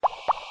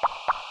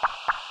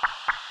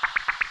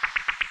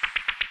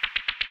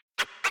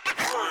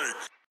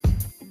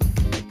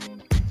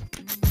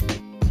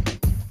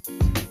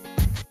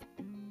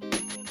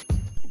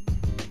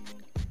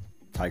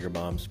Tiger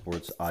Bomb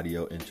Sports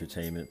Audio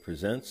Entertainment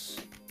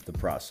presents The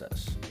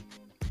Process.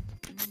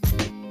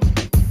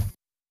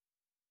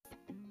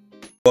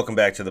 Welcome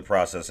back to The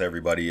Process,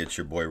 everybody. It's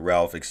your boy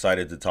Ralph.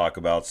 Excited to talk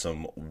about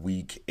some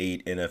Week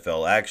 8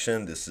 NFL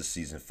action. This is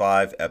Season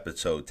 5,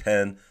 Episode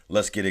 10.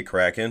 Let's get it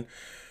cracking.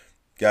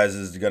 Guys,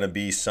 this is going to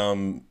be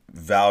some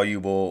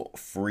valuable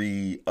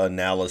free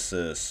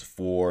analysis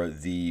for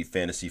the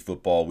fantasy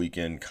football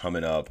weekend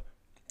coming up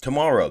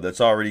tomorrow.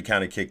 That's already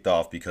kind of kicked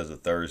off because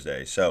of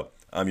Thursday. So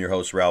I'm your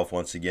host, Ralph,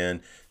 once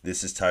again.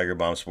 This is Tiger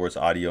Bomb Sports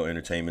Audio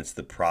Entertainment's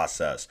The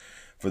Process.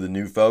 For the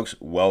new folks,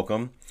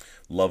 welcome.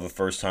 Love a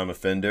first-time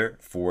offender.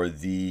 For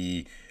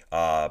the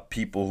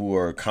people who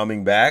are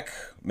coming back,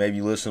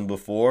 maybe listened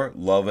before,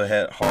 love a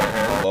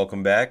hardhead,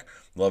 welcome back.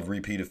 Love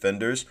repeat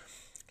offenders.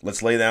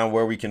 Let's lay down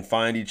where we can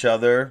find each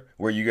other,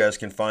 where you guys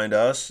can find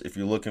us if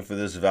you're looking for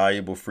this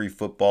valuable free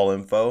football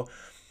info.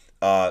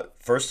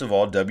 First of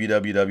all,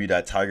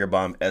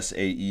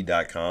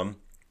 www.tigerbombsae.com.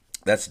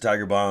 That's the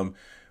Tiger Bomb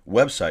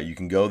website. You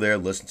can go there,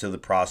 listen to The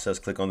Process,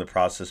 click on the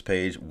Process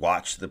page,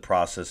 watch The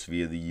Process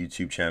via the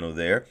YouTube channel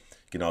there.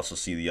 You can also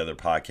see the other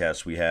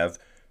podcasts we have,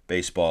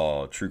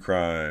 baseball, true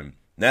crime,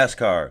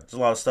 NASCAR. There's a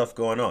lot of stuff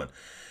going on.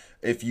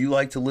 If you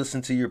like to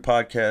listen to your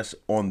podcast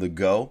on the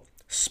go,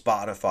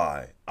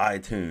 Spotify,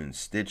 iTunes,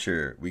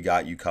 Stitcher, we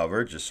got you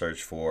covered. Just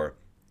search for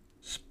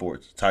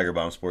Tiger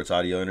Bomb Sports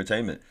Audio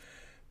Entertainment.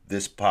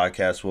 This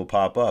podcast will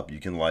pop up. You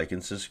can like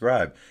and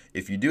subscribe.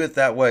 If you do it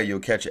that way, you'll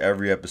catch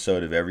every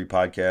episode of every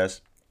podcast.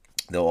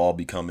 They'll all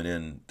be coming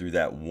in through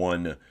that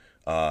one,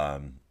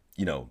 app,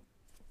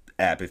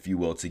 if you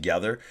will,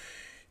 together.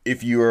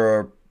 If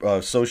you're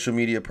a social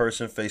media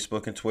person,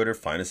 Facebook and Twitter,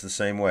 find us the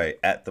same way,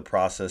 at The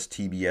Process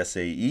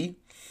TBSAE.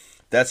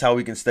 That's how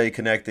we can stay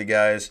connected,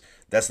 guys.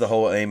 That's the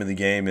whole aim of the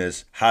game,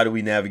 is how do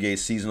we navigate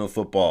seasonal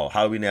football?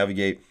 How do we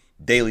navigate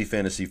daily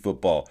fantasy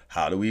football?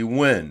 How do we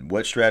win?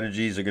 What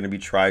strategies are going to be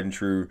tried and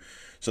true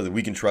so that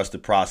we can trust the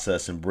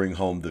process and bring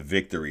home the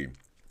victory?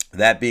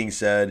 That being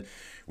said,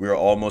 we are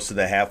almost to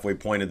the halfway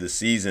point of the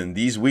season.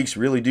 These weeks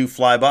really do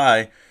fly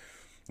by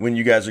when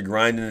you guys are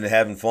grinding and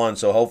having fun,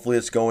 so hopefully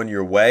it's going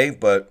your way.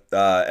 But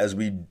as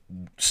we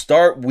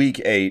start Week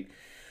 8,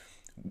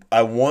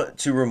 I want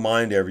to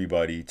remind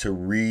everybody to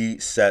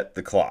reset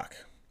the clock.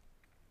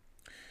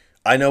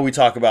 I know we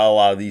talk about a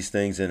lot of these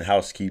things in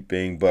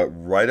housekeeping, but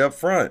right up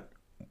front,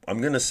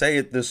 I'm going to say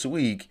it this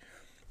week,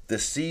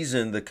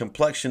 the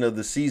complexion of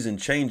the season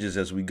changes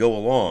as we go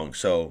along.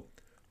 So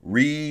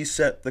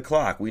reset the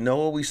clock. We know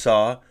what we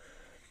saw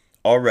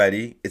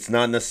already. It's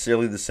not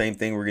necessarily the same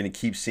thing we're going to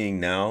keep seeing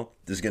now.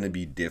 There's going to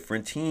be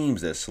different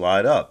teams that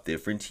slide up,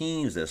 different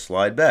teams that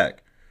slide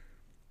back.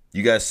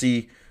 You guys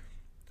see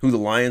who the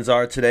Lions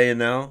are today and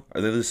now?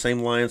 Are they the same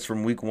Lions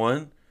from Week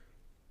 1?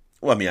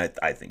 Well, I mean,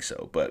 I think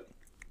so, but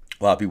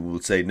a lot of people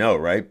would say no,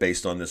 right?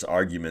 Based on this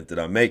argument that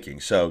I'm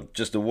making. So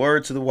just a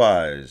word to the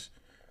wise.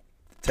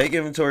 Take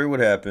inventory of what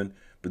happened,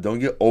 but don't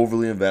get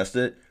overly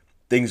invested.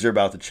 Things are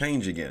about to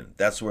change again.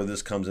 That's where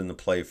this comes into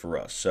play for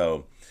us.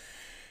 So,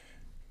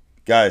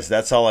 guys,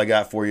 that's all I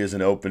got for you as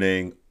an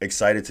opening.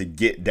 Excited to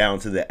get down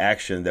to the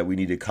action that we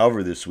need to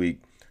cover this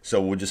week.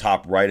 So we'll just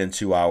hop right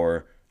into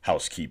our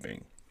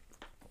housekeeping.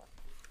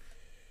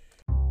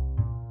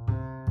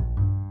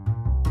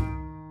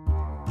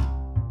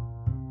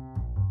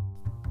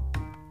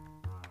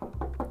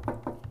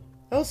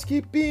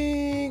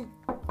 Housekeeping,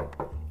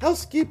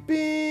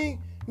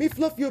 me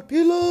fluff your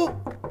pillow,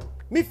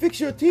 me fix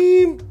your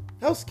team,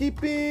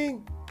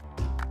 housekeeping.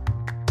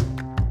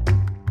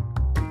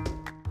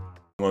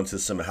 On to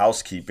some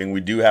housekeeping.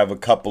 We do have a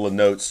couple of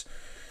notes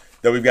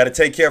that we've got to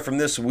take care of from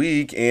this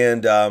week.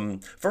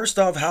 And first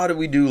off, how did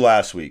we do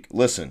last week?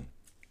 Listen,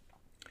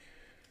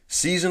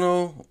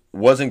 seasonal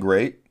wasn't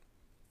great.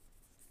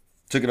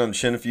 Took it on the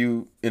chin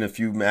in a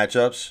few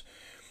matchups.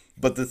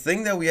 But the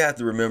thing that we have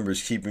to remember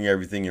is keeping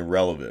everything in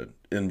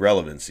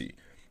relevancy.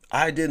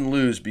 I didn't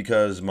lose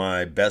because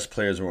my best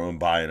players were on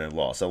bye and I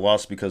lost. I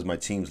lost because my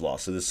teams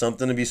lost. So there's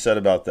something to be said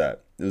about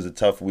that. It was a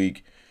tough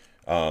week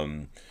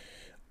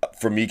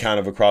for me kind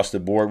of across the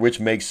board, which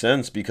makes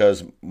sense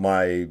because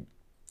my,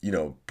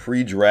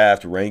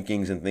 pre-draft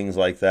rankings and things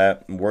like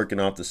that, I'm working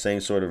off the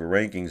same sort of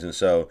rankings. And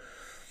so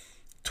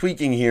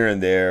tweaking here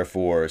and there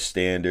for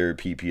standard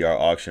PPR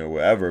auction or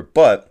whatever.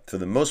 But for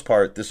the most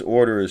part, this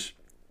order is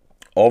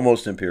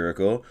almost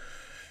empirical.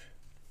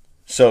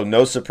 So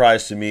no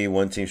surprise to me,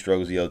 one team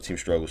struggles, the other team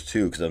struggles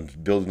too, because I'm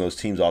building those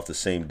teams off the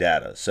same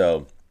data.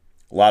 So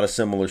a lot of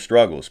similar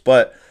struggles.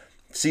 But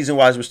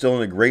season-wise, we're still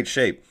in a great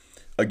shape.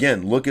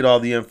 Again, look at all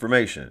the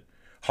information.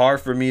 Hard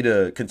for me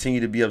to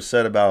continue to be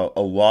upset about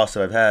a loss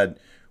that I've had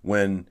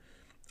when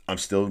I'm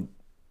still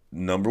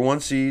number 1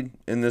 seed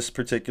in this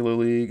particular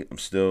league. I'm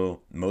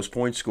still most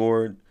points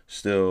scored,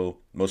 still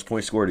most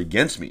points scored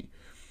against me.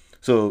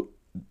 So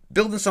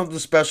building something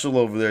special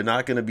over there,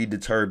 not going to be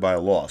deterred by a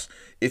loss.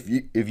 If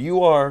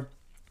you are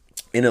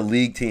in a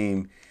league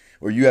team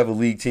or you have a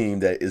league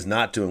team that is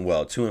not doing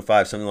well,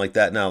 2-5, something like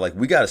that now, like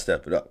we got to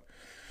step it up.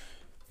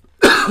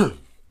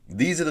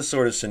 These are the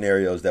sort of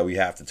scenarios that we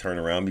have to turn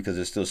around because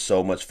there's still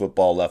so much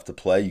football left to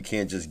play. You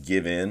can't just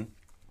give in.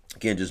 You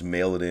can't just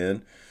mail it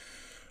in.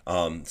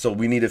 So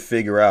we need to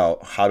figure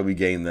out how do we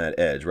gain that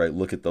edge, right?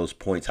 Look at those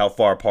points. How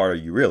far apart are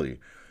you really?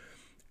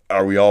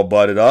 Are we all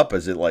butted up?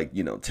 Is it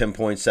 10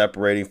 points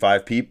separating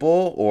 5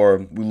 people, or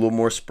we a little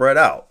more spread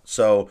out?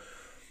 So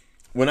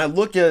when I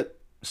look at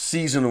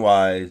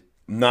season-wise,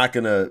 I'm not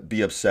going to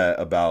be upset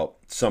about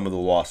some of the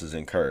losses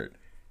incurred.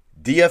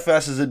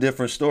 DFS is a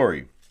different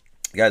story.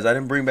 Guys, I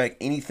didn't bring back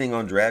anything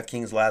on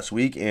DraftKings last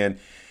week, and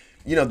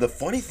the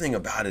funny thing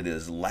about it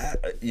is,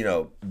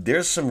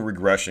 there's some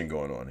regression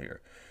going on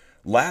here.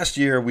 Last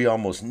year, we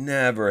almost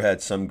never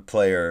had some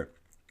player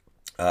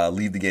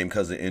leave the game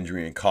because of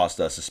injury and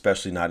cost us,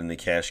 especially not in the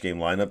cash game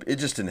lineup. It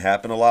just didn't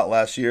happen a lot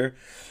last year,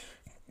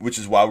 which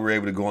is why we were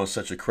able to go on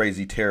such a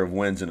crazy tear of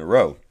wins in a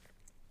row.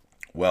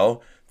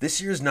 Well, this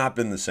year's not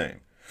been the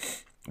same.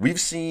 We've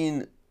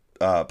seen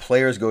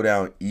players go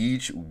down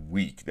each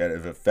week that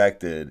have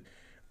affected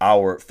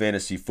our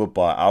fantasy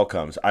football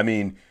outcomes. I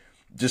mean,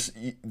 just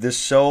there's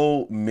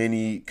so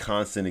many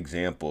constant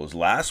examples.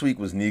 Last week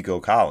was Nico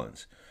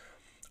Collins.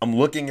 I'm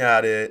looking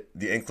at it.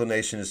 The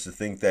inclination is to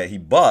think that he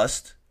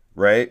bust,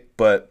 right?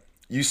 But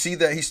you see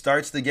that he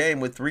starts the game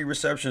with 3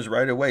 receptions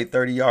right away,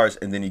 30 yards,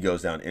 and then he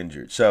goes down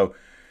injured. So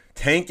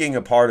tanking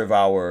a part of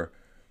our,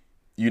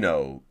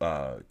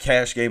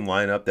 cash game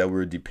lineup that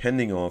we're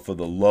depending on for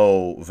the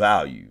low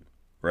value,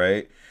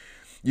 right?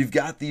 You've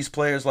got these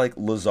players like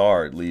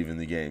Lazard leaving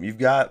the game. You've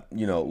got,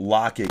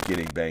 Lockett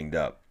getting banged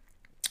up.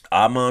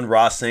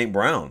 Amon-Ra St.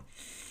 Brown.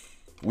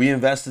 We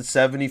invested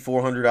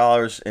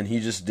 $7,400 and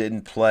he just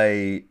didn't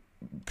play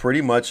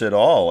pretty much at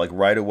all. Like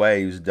right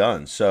away, he was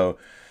done. So,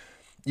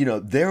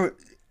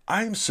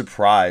 I'm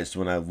surprised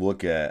when I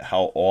look at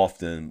how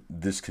often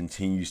this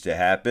continues to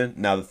happen.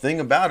 Now, the thing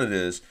about it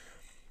is,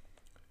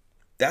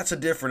 that's a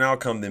different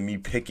outcome than me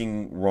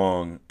picking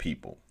wrong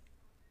people.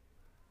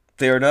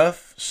 Fair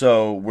enough?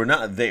 So we're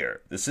not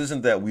there. This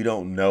isn't that we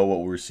don't know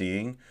what we're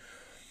seeing.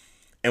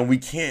 And we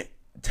can't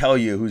tell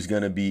you who's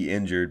going to be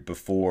injured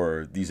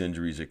before these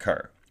injuries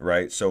occur,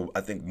 right? So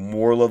I think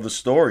moral of the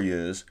story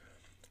is,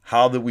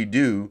 how did we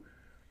do?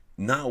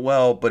 Not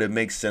well, but it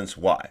makes sense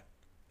why.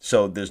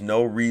 So there's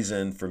no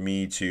reason for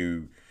me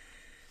to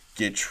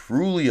get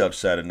truly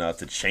upset enough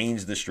to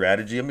change the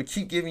strategy. I'm going to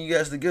keep giving you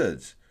guys the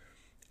goods.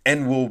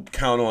 And we'll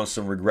count on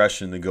some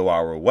regression to go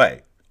our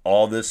way.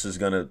 All this is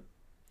going to,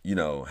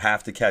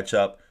 have to catch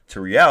up to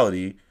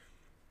reality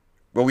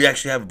where we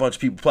actually have a bunch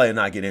of people play and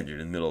not get injured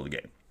in the middle of the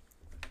game.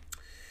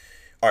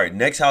 All right,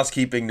 next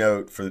housekeeping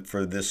note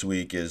for this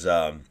week is,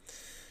 as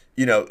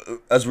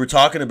we're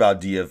talking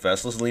about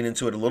DFS, let's lean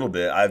into it a little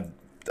bit.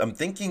 I'm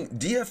thinking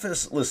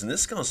DFS, listen,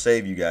 this is going to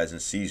save you guys in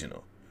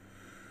seasonal.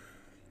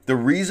 The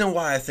reason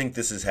why I think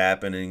this is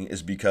happening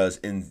is because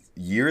in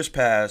years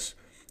past,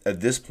 at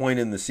this point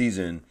in the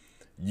season,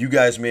 you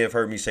guys may have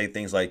heard me say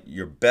things like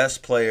your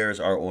best players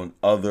are on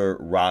other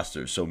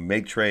rosters. So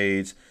make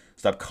trades,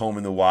 stop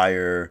combing the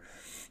wire,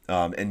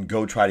 and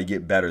go try to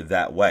get better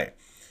that way.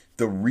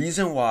 The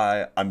reason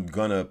why I'm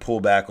going to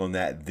pull back on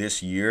that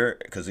this year,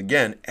 because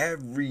again,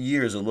 every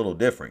year is a little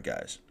different,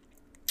 guys.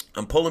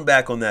 I'm pulling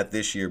back on that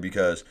this year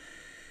because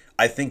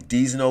I think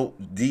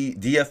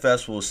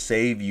DFS will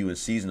save you in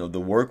seasonal. The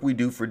work we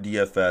do for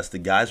DFS, the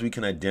guys we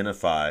can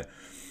identify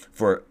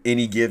for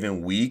any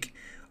given week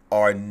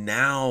are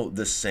now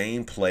the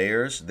same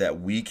players that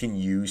we can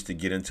use to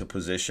get into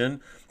position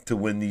to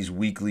win these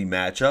weekly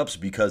matchups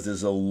because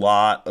there's a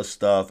lot of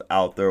stuff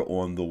out there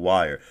on the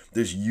wire.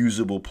 There's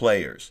usable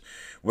players.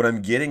 What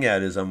I'm getting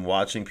at is I'm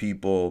watching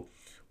people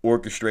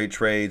orchestrate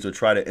trades or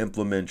try to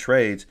implement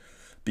trades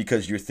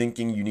because you're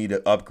thinking you need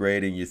to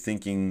upgrade and you're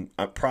thinking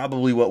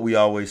probably what we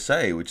always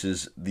say, which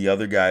is the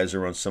other guys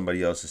are on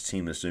somebody else's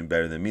team that's doing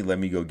better than me. Let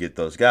me go get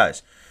those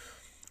guys.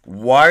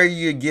 Why are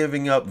you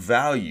giving up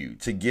value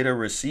to get a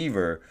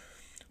receiver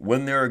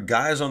when there are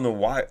guys on the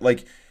wire?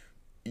 Like,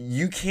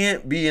 you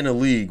can't be in a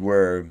league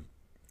where,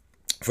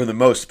 for the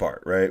most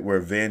part, right,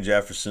 where Van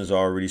Jefferson's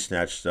already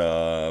snatched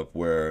up,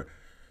 where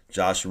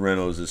Josh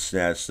Reynolds is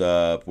snatched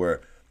up,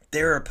 where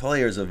there are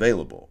players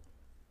available.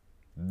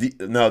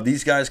 Now,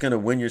 these guys going to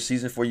win your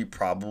season for you?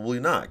 Probably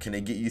not. Can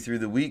they get you through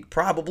the week?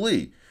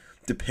 Probably,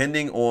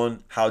 depending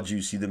on how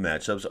juicy the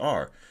matchups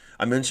are.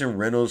 I mentioned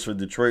Reynolds for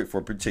Detroit for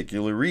a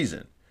particular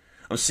reason.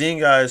 I'm seeing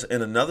guys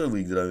in another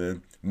league that I'm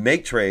in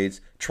make trades,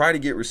 try to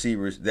get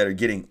receivers that are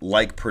getting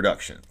like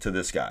production to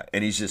this guy,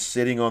 and he's just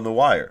sitting on the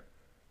wire.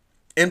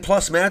 And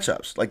plus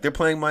matchups, like they're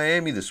playing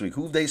Miami this week.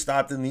 Who they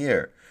stopped in the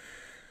air?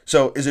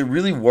 So is it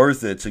really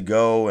worth it to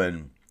go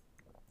and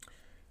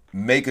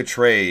make a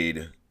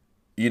trade,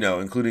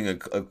 including a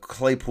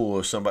Claypool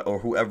or somebody or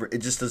whoever? It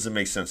just doesn't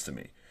make sense to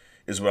me,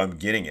 is what I'm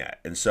getting at.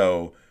 And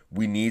so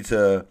we need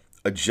to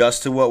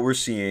adjust to what we're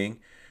seeing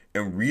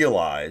and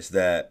realize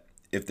that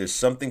if there's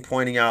something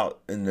pointing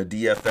out in the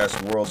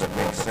DFS world that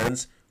makes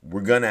sense,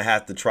 we're going to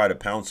have to try to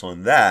pounce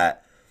on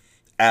that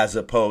as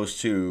opposed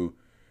to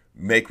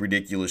make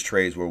ridiculous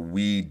trades where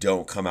we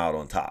don't come out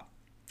on top.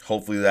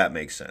 Hopefully that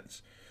makes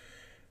sense.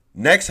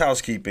 Next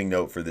housekeeping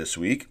note for this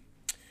week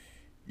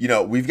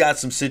we've got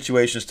some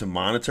situations to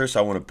monitor, so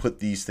I want to put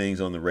these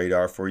things on the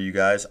radar for you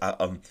guys.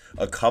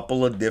 A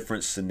couple of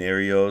different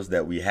scenarios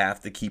that we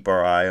have to keep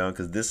our eye on,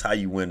 because this is how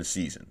you win a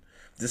season.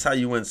 This is how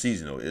you win a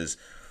season, is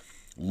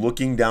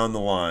looking down the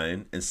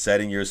line and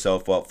setting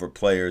yourself up for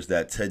players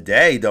that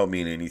today don't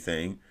mean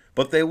anything,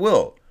 but they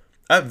will.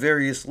 I have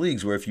various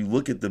leagues where if you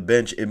look at the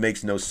bench, it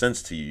makes no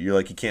sense to you. You're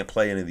like, you can't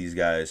play any of these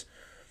guys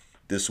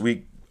this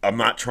week. I'm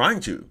not trying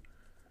to.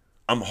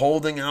 I'm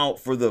holding out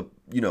for the,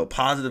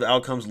 positive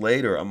outcomes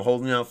later. I'm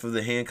holding out for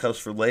the handcuffs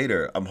for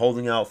later. I'm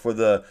holding out for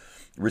the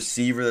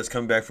receiver that's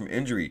coming back from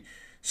injury.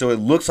 So it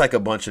looks like a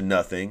bunch of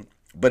nothing,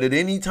 but at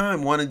any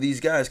time, one of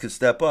these guys could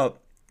step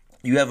up.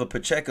 You have a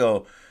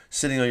Pacheco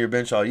sitting on your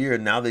bench all year,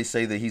 and now they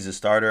say that he's a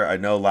starter. I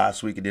know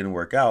last week it didn't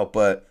work out,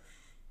 but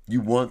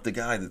you want the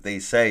guy that they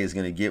say is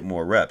going to get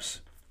more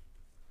reps.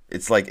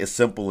 It's like as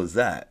simple as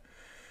that.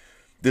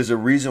 There's a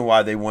reason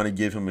why they want to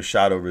give him a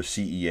shot over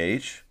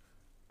CEH.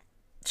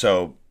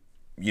 So,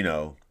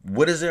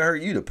 what does it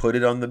hurt you to put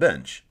it on the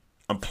bench?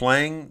 I'm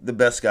playing the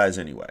best guys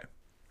anyway.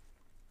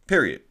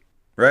 Period.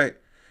 Right?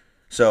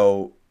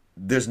 So,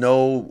 there's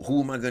no,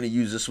 who am I going to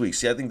use this week?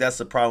 See, I think that's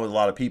the problem with a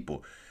lot of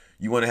people.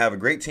 You want to have a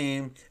great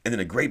team and then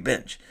a great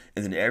bench.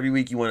 And then every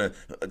week you want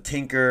to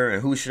tinker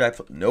and who should I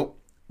play? Nope.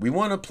 We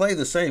want to play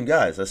the same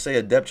guys. I say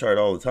a depth chart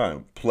all the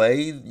time.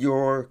 Play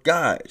your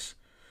guys.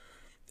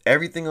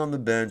 Everything on the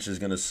bench is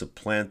going to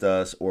supplant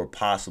us or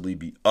possibly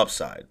be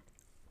upside.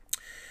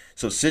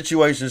 So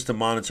situations to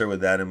monitor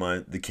with that in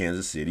mind, the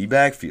Kansas City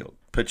backfield.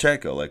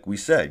 Pacheco, like we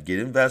said, get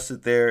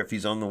invested there if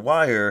he's on the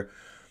wire,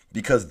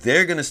 because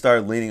they're going to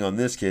start leaning on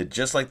this kid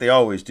just like they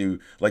always do,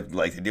 like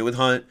they did with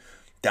Hunt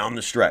down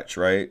the stretch,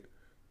 right?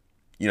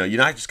 You're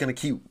not just going to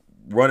keep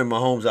running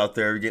Mahomes out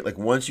there. Like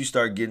once you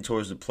start getting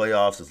towards the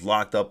playoffs, it's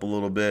locked up a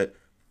little bit.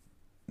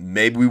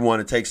 Maybe we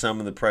want to take some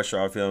of the pressure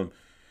off him,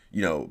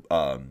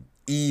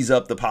 ease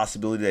up the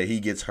possibility that he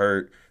gets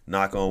hurt,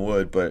 knock on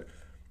wood, but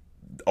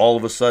all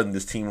of a sudden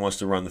this team wants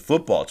to run the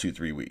football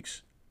 2-3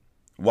 weeks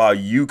while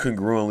you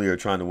congruently are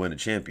trying to win a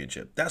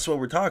championship. That's what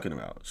we're talking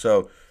about.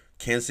 So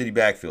Kansas City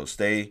backfield,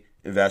 stay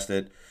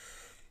invested.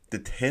 The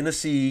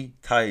Tennessee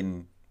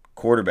Titan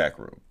quarterback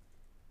room.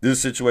 This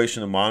is a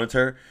situation to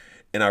monitor,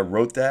 and I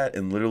wrote that,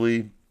 and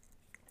literally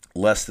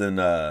less than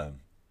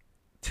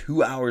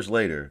 2 hours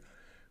later,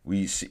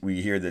 we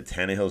hear that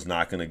Tannehill's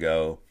not going to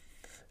go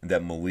and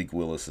that Malik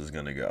Willis is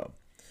going to go.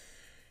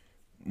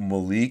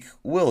 Malik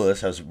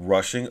Willis has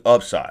rushing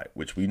upside,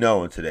 which we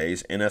know in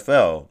today's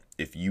NFL.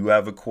 If you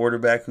have a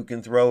quarterback who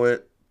can throw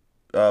it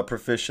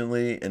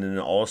proficiently and then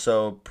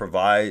also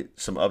provide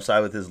some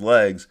upside with his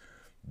legs,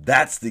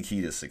 that's the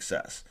key to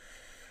success.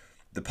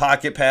 The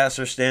pocket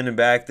passer standing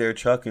back there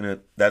chucking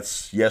it,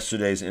 that's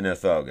yesterday's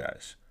NFL,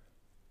 guys.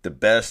 The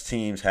best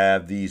teams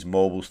have these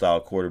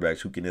mobile-style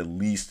quarterbacks who can at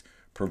least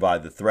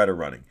provide the threat of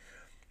running.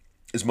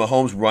 Is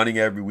Mahomes running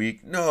every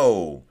week?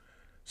 No.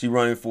 Is he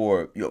running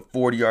for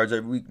 40 yards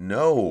every week?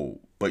 No.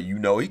 But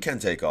he can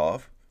take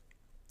off.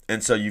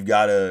 And so you've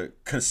got to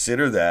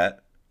consider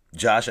that.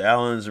 Josh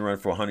Allen is running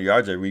for 100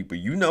 yards every week, but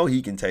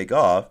he can take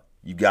off.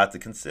 You've got to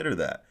consider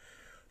that.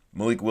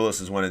 Malik Willis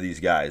is one of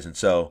these guys. And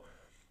so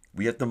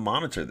we have to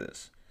monitor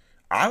this.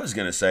 I was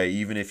going to say,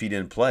 even if he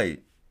didn't play,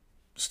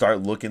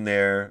 start looking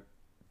there,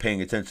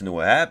 paying attention to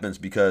what happens,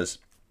 because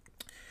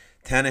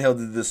Tannehill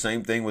did the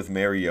same thing with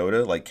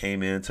Mariota, like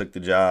came in, took the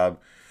job.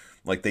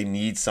 Like they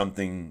need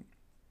something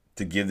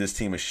to give this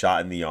team a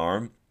shot in the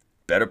arm.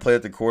 Better play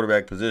at the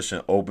quarterback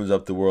position, opens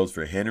up the world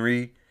for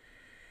Henry.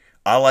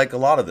 I like a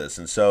lot of this.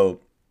 And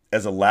so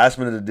as a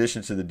last-minute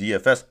addition to the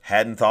DFS,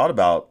 hadn't thought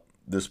about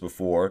this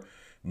before.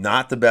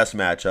 Not the best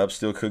matchup,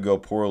 still could go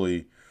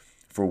poorly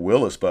for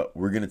Willis, but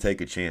we're going to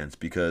take a chance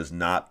because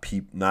not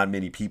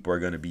many people are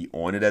going to be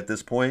on it at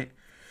this point.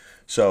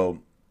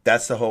 So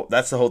that's the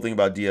whole thing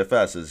about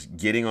DFS, is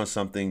getting on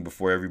something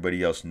before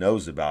everybody else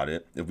knows about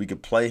it. If we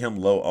could play him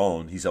low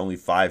owned, he's only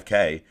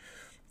 $5K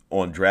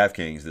on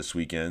DraftKings this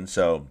weekend,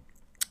 so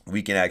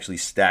we can actually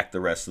stack the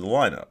rest of the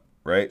lineup,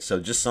 right?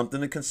 So just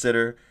something to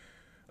consider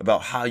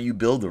about how you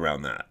build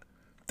around that.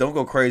 Don't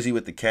go crazy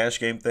with the cash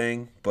game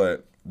thing,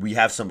 but we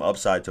have some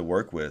upside to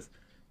work with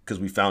because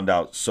we found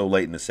out so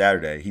late in the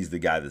Saturday he's the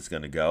guy that's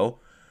going to go.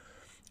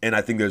 And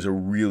I think there's a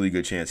really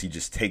good chance he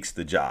just takes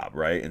the job,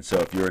 right? And so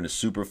if you're in a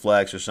super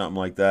flex or something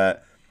like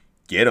that,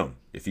 get him.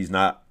 If he's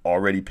not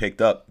already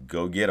picked up,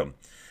 go get him.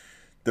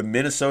 The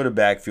Minnesota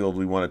backfield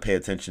we want to pay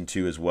attention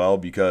to as well,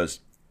 because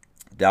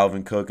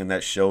Dalvin Cook and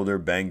that shoulder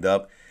banged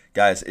up.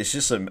 Guys, it's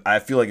just I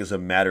feel like it's a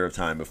matter of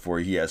time before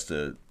he has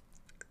to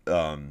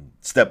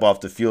step off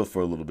the field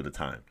for a little bit of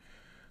time.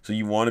 So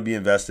you want to be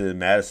invested in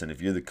Madison.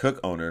 If you're the Cook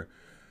owner,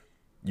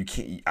 you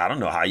can't. I don't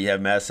know how you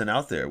have Madison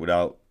out there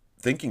without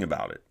thinking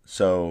about it.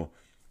 So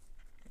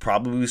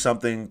probably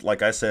something,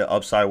 like I said,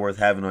 upside worth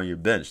having on your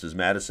bench. Does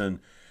Madison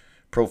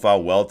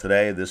profile well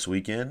today, this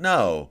weekend?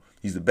 No.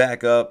 He's the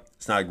backup.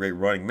 It's not a great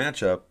running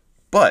matchup.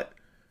 But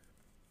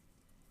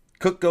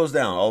Cook goes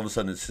down. All of a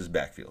sudden, it's his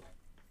backfield.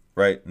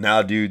 Right? Now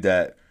a dude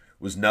that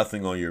was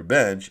nothing on your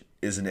bench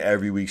is an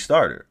every week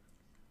starter.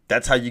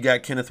 That's how you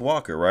got Kenneth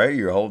Walker, right?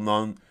 You're holding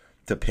on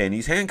to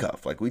Penny's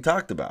handcuff, like we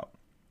talked about.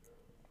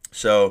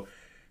 So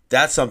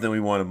that's something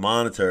we want to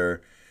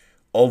monitor,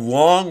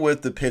 along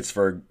with the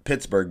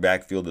Pittsburgh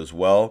backfield as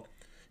well.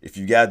 If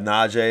you got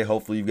Najee,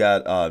 hopefully you've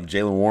got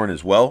Jaylen Warren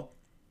as well.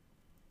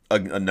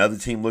 Another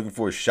team looking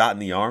for a shot in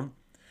the arm.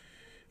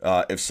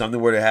 If something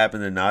were to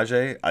happen to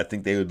Najee, I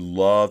think they would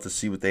love to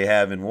see what they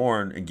have in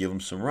Warren and give him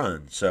some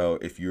run. So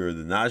if you're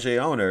the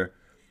Najee owner,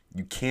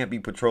 you can't be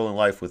patrolling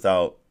life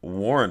without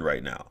Warren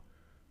right now,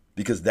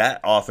 because that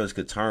offense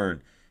could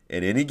turn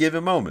at any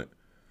given moment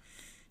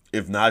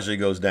if Najee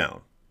goes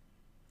down.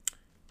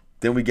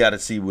 Then we got to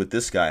see what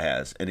this guy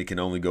has, and it can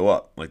only go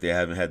up. Like, they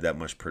haven't had that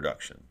much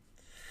production.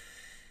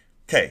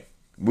 Okay,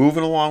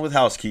 moving along with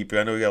housekeeping.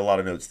 I know we got a lot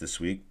of notes this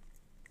week.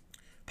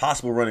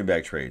 Possible running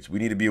back trades. We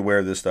need to be aware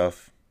of this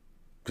stuff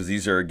because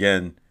these are,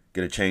 again,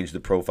 going to change the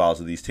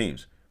profiles of these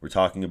teams. We're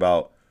talking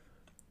about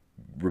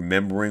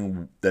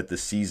remembering that the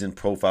season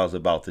profile is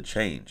about to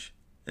change.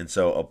 And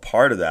so a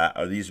part of that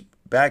are these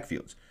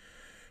backfields.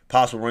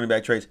 Possible running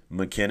back trades.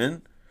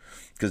 McKinnon,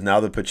 because now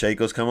the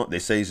Pacheco's come up. They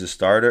say he's a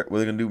starter. What are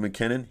they going to do with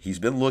McKinnon? He's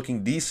been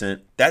looking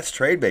decent. That's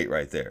trade bait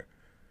right there.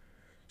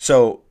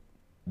 So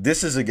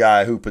this is a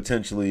guy who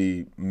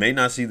potentially may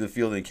not see the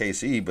field in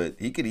KC, but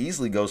he could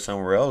easily go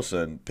somewhere else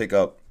and pick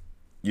up,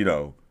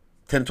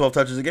 10, 12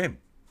 touches a game.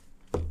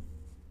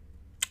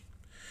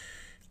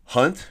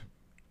 Hunt,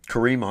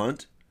 Kareem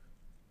Hunt.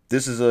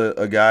 This is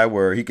a guy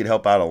where he could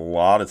help out a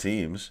lot of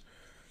teams.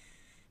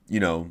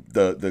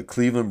 The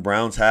Cleveland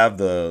Browns have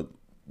the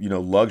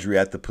luxury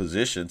at the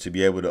position to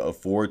be able to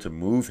afford to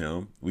move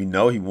him. We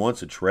know he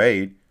wants a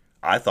trade.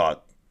 I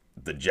thought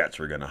the Jets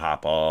were going to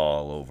hop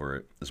all over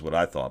it, is what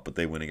I thought, but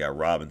they went and got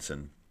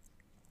Robinson.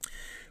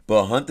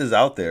 But Hunt is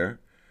out there.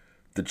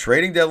 The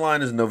trading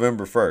deadline is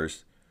November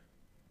 1st.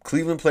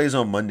 Cleveland plays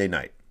on Monday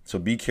night, so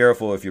be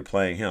careful if you're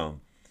playing him.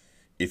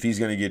 If he's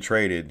going to get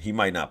traded, he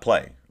might not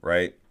play,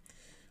 right?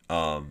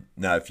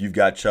 Now, if you've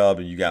got Chubb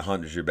and you got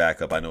Hunt as your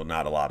backup, I know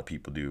not a lot of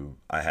people do.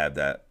 I have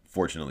that,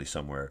 fortunately,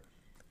 somewhere.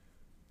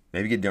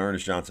 Maybe get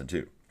D'Ernest Johnson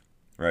too,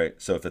 right?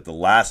 So if at the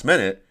last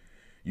minute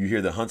you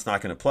hear that Hunt's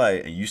not going to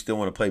play and you still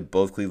want to play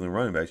both Cleveland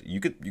running backs, you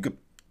could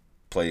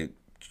play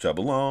Chubb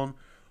alone,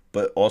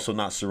 but also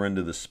not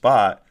surrender the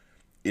spot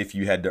if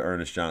you had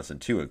D'Ernest Johnson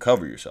too and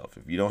cover yourself.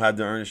 If you don't have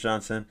D'Ernest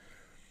Johnson,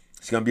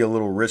 it's going to be a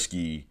little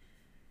risky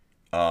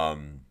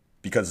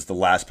because it's the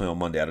last play on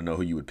Monday. I don't know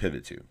who you would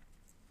pivot to.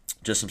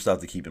 Just some stuff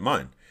to keep in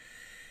mind.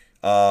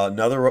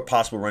 Another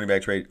possible running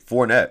back trade,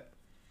 Fournette.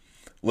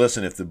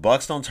 Listen, if the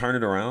Bucs don't turn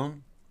it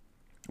around,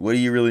 what do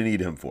you really need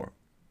him for?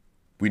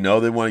 We know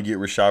they want to get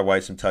Rachaad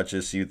White some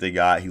touches, see what they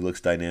got. He looks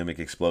dynamic,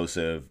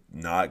 explosive.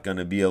 Not going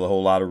to be a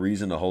whole lot of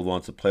reason to hold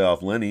on to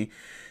playoff Lenny,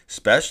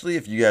 especially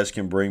if you guys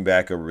can bring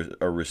back a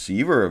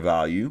receiver of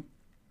value.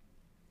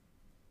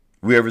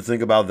 We ever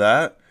think about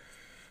that?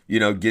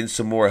 Getting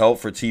some more help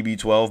for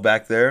TB12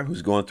 back there,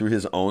 who's going through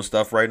his own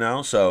stuff right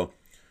now. So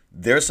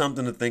there's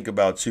something to think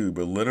about too.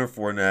 But Leonard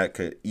Fournette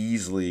could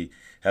easily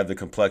have the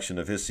complexion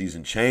of his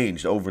season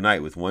changed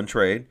overnight with one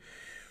trade.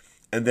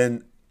 And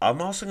then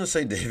I'm also going to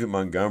say David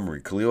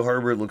Montgomery. Khalil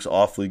Herbert looks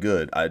awfully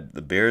good.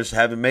 The Bears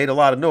haven't made a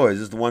lot of noise.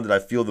 This is the one that I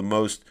feel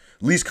the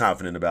least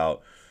confident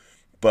about.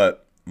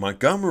 But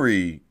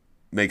Montgomery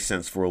makes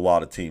sense for a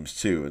lot of teams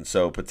too. And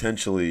so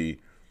potentially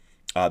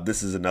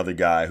this is another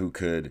guy who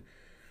could,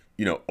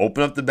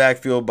 open up the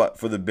backfield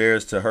for the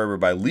Bears to Herbert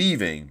by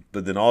leaving,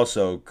 but then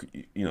also,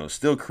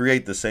 still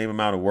create the same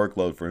amount of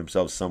workload for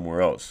himself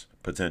somewhere else,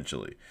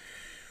 potentially.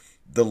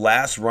 The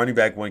last running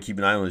back one to keep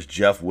an eye on is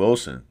Jeff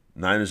Wilson.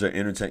 Niners are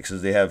entertaining,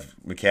 since they have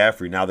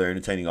McCaffrey, now they're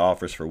entertaining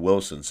offers for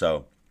Wilson.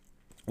 So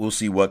we'll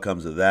see what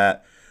comes of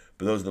that.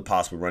 But those are the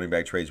possible running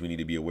back trades we need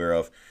to be aware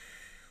of.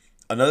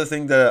 Another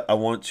thing that I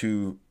want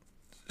to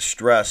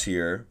stress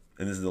here,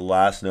 and this is the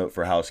last note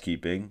for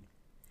housekeeping.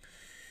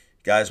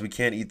 Guys, we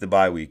can't eat the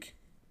bye week.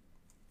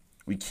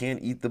 We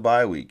can't eat the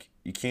bye week.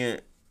 You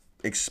can't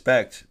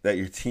expect that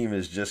your team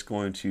is just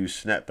going to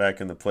snap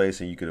back into place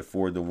and you can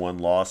afford the one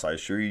loss. I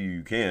assure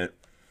you can't.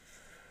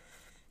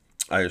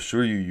 I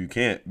assure you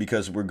can't,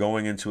 because we're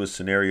going into a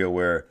scenario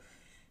where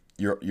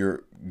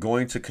you're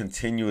going to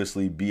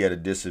continuously be at a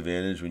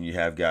disadvantage when you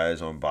have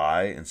guys on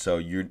bye, and so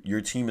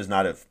your team is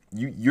not at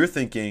you're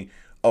thinking,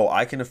 oh,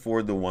 I can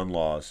afford the one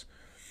loss,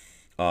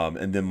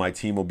 and then my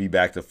team will be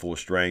back to full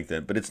strength.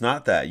 But it's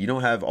not that. You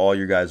don't have all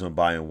your guys on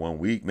bye in 1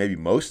 week, maybe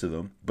most of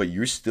them, but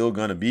you're still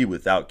going to be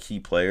without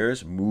key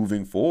players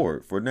moving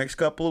forward for the next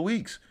couple of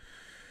weeks.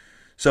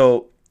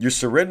 So you're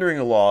surrendering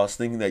a loss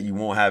thinking that you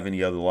won't have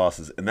any other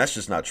losses, and that's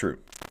just not true.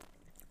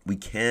 We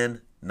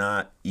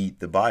cannot eat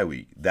the bye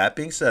week. That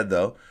being said,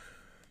 though,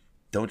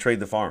 don't trade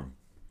the farm.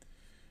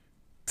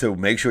 To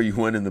make sure you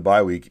win in the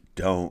bye week,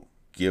 don't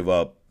give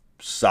up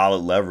solid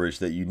leverage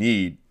that you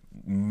need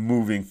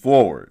moving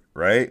forward,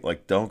 right?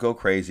 Like, don't go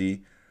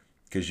crazy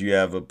because you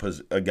have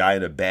a guy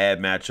in a bad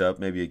matchup,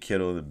 maybe a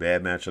Kittle in a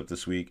bad matchup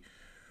this week,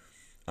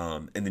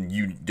 and then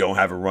you don't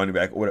have a running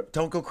back or whatever.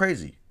 Don't go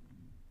crazy.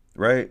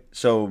 Right?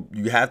 So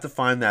you have to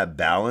find that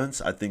balance.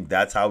 I think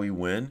that's how we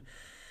win.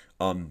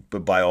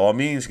 But by all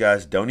means,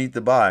 guys, don't eat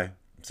the bye.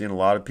 I'm seeing a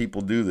lot of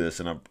people do this,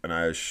 and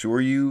I assure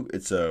you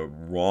it's a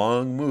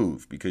wrong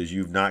move because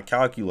you've not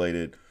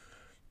calculated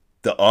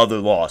the other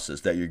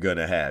losses that you're going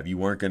to have. You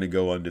weren't going to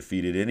go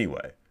undefeated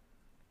anyway.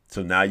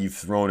 So now you've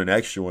thrown an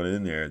extra one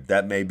in there.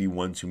 That may be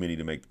one too many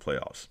to make the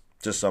playoffs.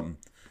 Just something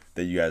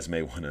that you guys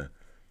may want to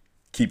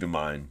keep in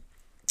mind.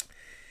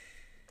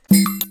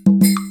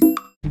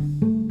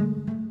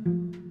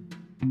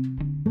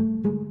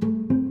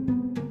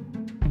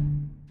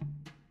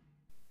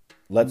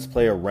 Let's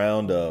play a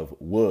round of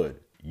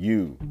Would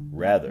You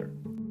Rather.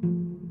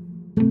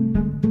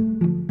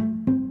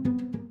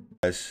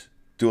 Guys,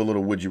 do a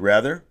little Would You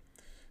Rather.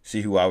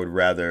 See who I would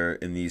rather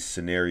in these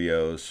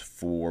scenarios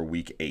for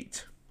week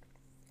 8.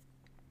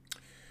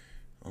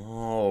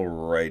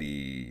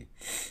 Alrighty.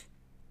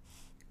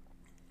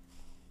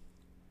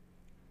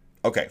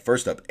 Okay,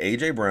 first up,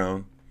 A.J.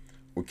 Brown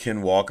or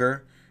Ken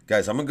Walker.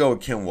 Guys, I'm going to go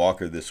with Ken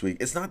Walker this week.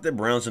 It's not that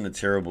Brown's in a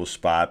terrible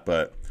spot,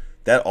 but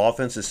that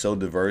offense is so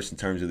diverse in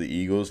terms of the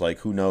Eagles. Like,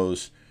 who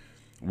knows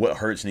what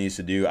Hurts needs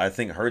to do. I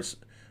think Hurts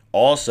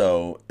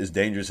also is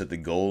dangerous at the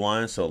goal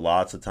line, so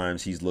lots of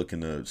times he's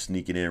looking to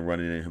sneak it in,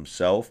 running it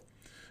himself,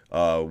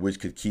 which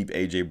could keep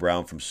A.J.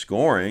 Brown from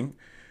scoring.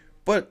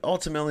 But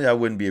ultimately, I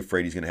wouldn't be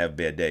afraid he's going to have a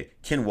bad day.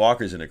 Ken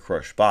Walker's in a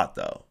crush spot,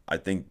 though. I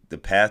think the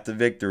path to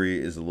victory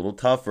is a little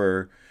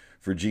tougher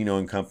for Geno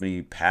and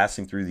company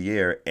passing through the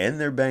air, and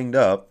they're banged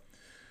up.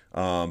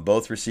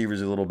 Both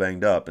receivers are a little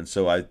banged up, and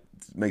so it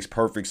makes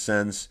perfect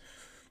sense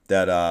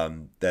that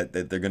that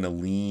they're going to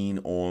lean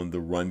on the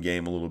run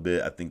game a little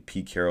bit. I think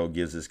Pete Carroll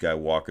gives this guy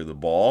Walker the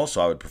ball,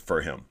 so I would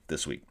prefer him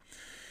this week.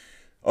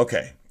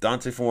 Okay,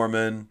 Dante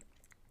Foreman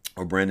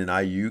or Brandon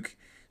Ayuk.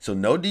 So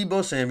no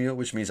Deebo Samuel,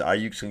 which means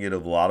Ayuk's going to get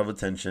a lot of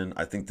attention.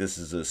 I think this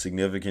is a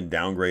significant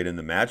downgrade in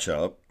the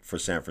matchup for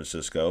San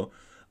Francisco.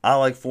 I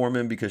like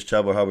Foreman because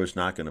Chuba Hubbard's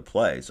not going to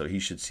play, so he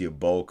should see a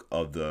bulk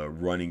of the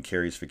running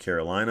carries for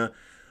Carolina.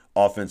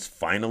 Offense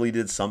finally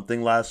did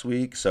something last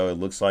week, so it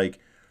looks like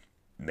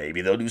maybe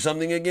they'll do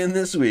something again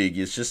this week.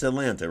 It's just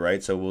Atlanta,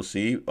 right? So we'll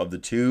see. Of the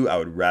two, I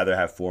would rather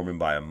have Foreman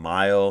by a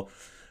mile.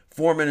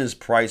 Foreman's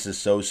price is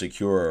so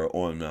secure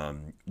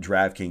on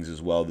DraftKings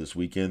as well this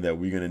weekend that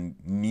we're going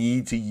to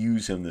need to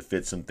use him to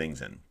fit some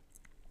things in.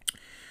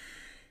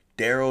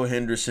 Darrell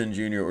Henderson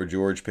Jr. or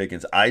George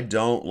Pickens. I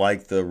don't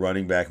like the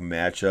running back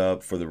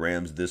matchup for the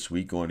Rams this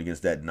week going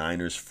against that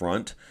Niners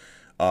front.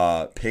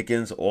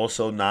 Pickens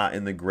also not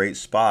in the great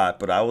spot,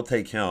 but I will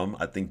take him.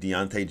 I think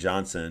Deontay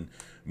Johnson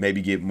maybe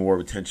get more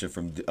attention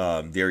from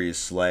Darius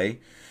Slay.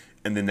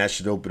 And then that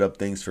should open up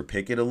things for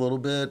Pickett a little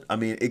bit. I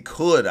mean, it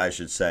could, I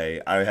should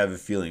say. I have a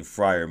feeling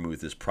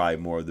Freiermuth is probably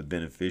more of the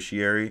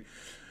beneficiary.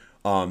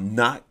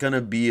 Not going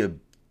to be a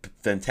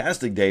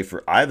fantastic day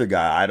for either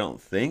guy, I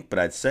don't think. But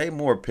I'd say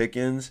more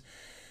Pickens.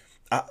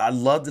 I'd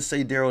love to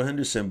say Darrell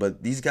Henderson,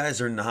 but these guys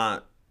are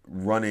not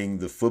running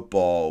the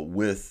football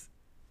with,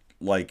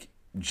 like,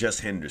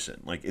 just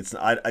Henderson. Like, it's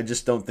I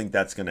just don't think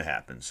that's going to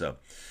happen. So,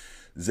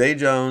 Zay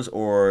Jones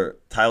or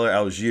Tyler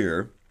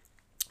Algier.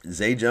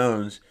 Zay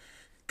Jones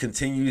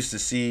continues to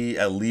see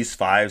at least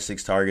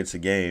 5-6 targets a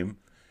game.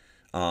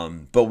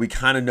 But we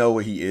kind of know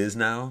what he is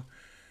now.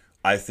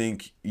 I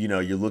think,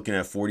 you're looking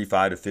at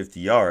 45 to 50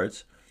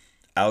 yards.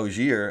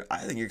 Algier, I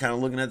think you're kind of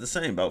looking at the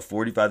same, about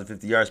 45 to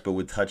 50 yards, but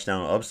with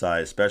touchdown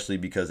upside, especially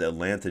because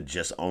Atlanta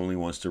just only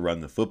wants to run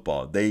the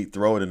football. They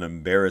throw it an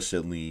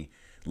embarrassingly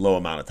low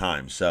amount of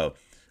times. So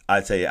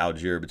I'd say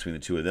Algier between the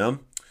two of them.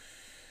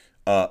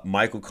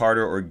 Michael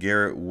Carter or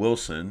Garrett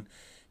Wilson.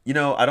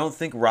 I don't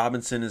think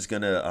Robinson is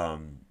going to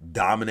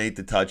dominate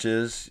the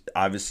touches.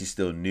 Obviously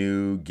still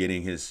new,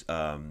 getting his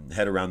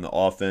head around the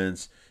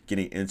offense,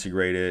 getting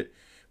integrated.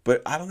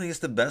 But I don't think it's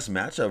the best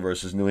matchup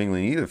versus New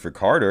England either for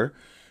Carter.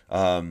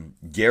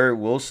 Garrett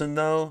Wilson,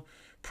 though,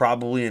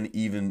 probably an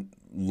even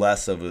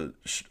less of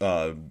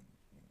a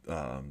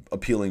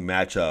appealing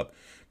matchup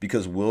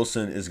because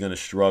Wilson is going to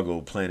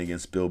struggle playing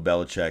against Bill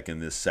Belichick in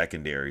this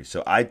secondary.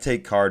 So I'd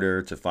take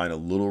Carter to find a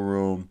little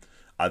room.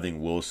 I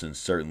think Wilson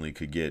certainly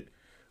could get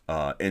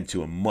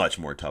into a much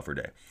more tougher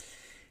day.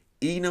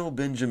 Eno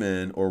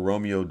Benjamin or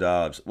Romeo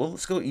Doubs. Well,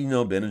 let's go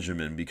Eno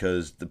Benjamin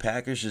because the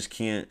Packers just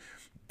can't.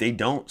 They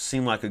don't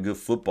seem like a good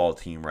football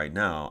team right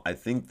now. I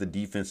think the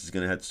defense is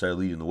going to have to start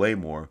leading the way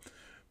more.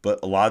 But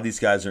a lot of these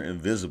guys are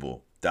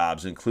invisible,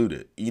 Dobbs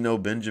included. Eno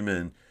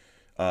Benjamin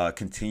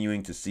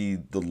continuing to see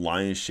the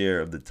lion's share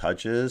of the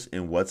touches.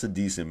 And what's a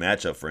decent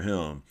matchup for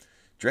him?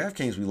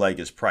 DraftKings, we like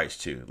his price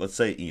too. Let's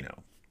say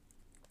Eno.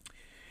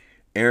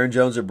 Aaron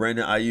Jones or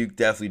Brandon Ayuk,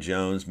 definitely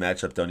Jones.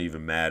 Matchup don't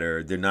even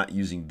matter. They're not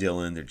using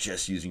Dillon. They're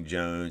just using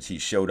Jones. He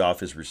showed off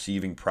his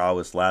receiving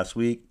prowess last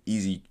week.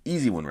 Easy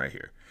one right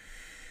here.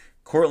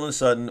 Cortland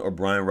Sutton or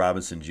Brian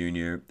Robinson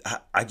Jr.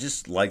 I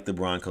just like the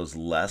Broncos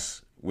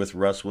less with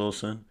Russ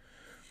Wilson.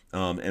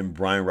 And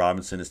Brian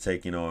Robinson is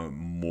taking on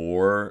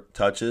more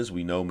touches.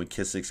 We know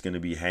McKissick's going to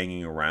be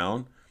hanging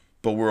around.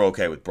 But we're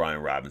okay with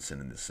Brian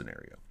Robinson in this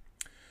scenario.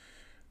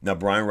 Now,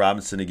 Brian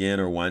Robinson again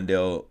or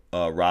Wan'Dale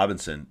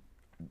Robinson.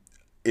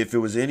 If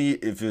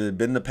it had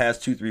been the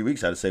past 2-3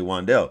 weeks, I'd say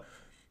Wan'Dale.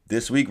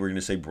 This week, we're going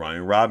to say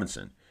Brian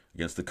Robinson.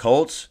 Against the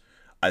Colts,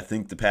 I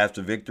think the path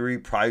to victory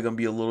probably going to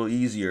be a little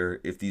easier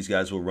if these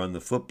guys will run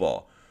the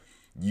football.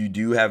 You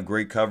do have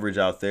great coverage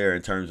out there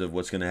in terms of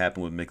what's going to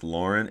happen with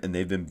McLaurin, and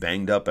they've been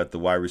banged up at the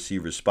wide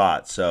receiver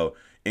spot. So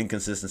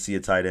inconsistency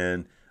at tight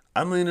end.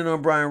 I'm leaning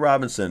on Brian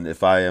Robinson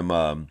if I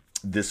am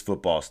this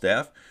football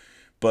staff.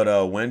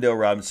 But Wendell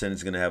Robinson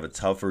is going to have a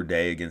tougher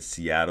day against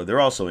Seattle. They're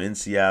also in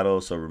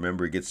Seattle, so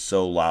remember, it gets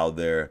so loud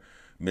there.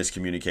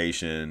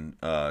 Miscommunication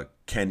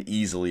can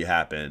easily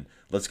happen.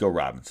 Let's go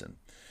Robinson.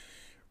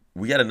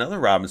 We got another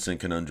Robinson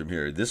conundrum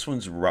here. This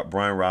one's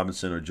Brian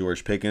Robinson or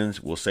George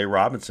Pickens. We'll say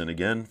Robinson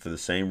again for the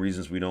same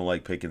reasons we don't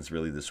like Pickens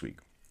really this week.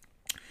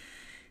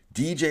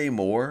 DJ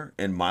Moore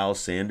and Miles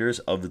Sanders,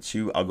 of the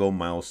two, I'll go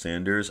Miles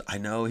Sanders. I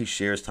know he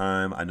shares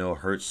time. I know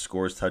Hurts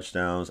scores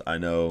touchdowns. I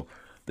know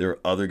there are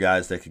other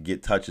guys that could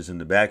get touches in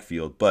the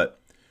backfield. But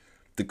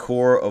the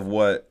core of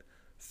what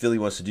Philly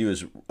wants to do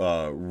is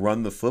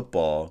run the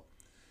football.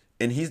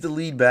 And he's the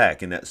lead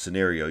back in that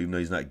scenario, even though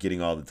he's not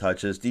getting all the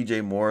touches.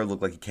 DJ Moore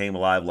looked like he came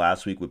alive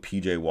last week with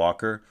PJ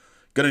Walker.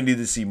 Going to need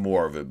to see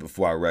more of it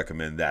before I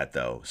recommend that,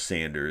 though.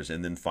 Sanders.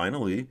 And then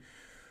finally,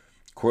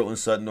 Courtland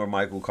Sutton or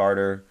Michael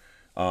Carter.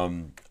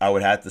 I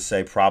would have to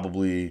say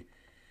probably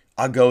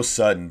I'll go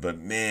Sutton, but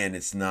man,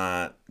 it's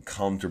not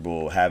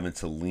comfortable having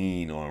to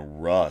lean on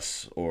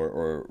Russ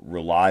or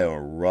rely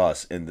on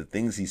Russ. And the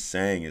things he's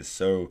saying is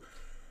so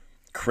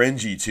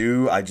cringy,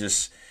 too.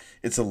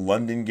 It's a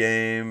London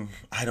game.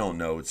 I don't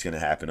know what's going to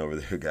happen over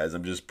there, guys.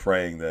 I'm just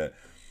praying that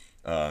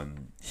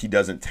he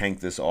doesn't tank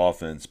this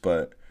offense.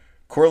 But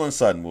Courtland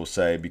Sutton will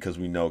say, because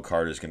we know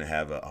Carter's going to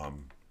have a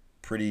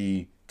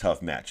pretty tough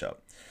matchup.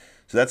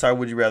 So that's our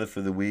Would You Rather for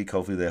the week.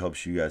 Hopefully that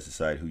helps you guys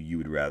decide who you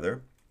would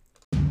rather.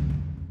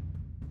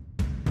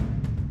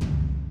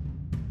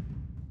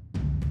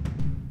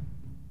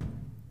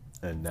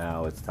 And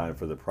now it's time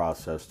for the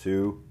process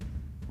to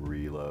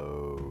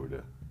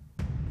reload.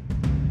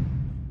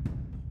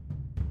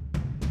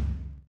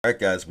 All right,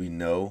 guys, we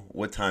know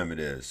what time it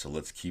is, so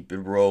let's keep it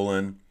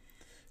rolling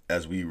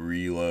as we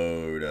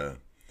reload.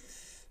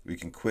 We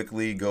can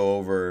quickly go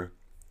over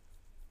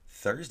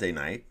Thursday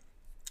night.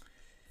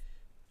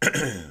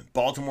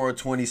 Baltimore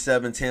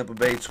 27, Tampa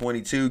Bay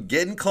 22,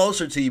 getting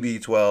closer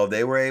TB12.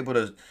 They were able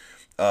to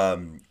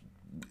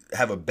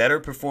have a better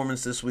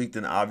performance this week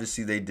than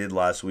obviously they did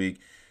last week.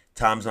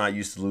 Tom's not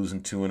used to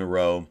losing 2 in a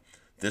row.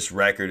 This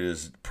record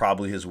is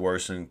probably his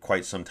worst in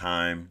quite some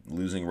time,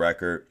 losing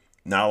record.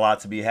 Not a lot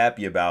to be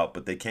happy about,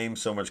 but they came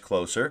so much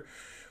closer.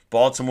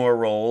 Baltimore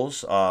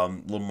rolls.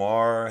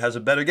 Lamar has a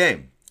better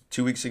game.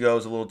 2 weeks ago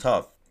was a little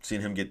tough,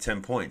 seeing him get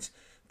 10 points.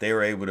 They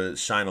were able to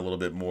shine a little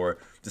bit more.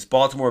 This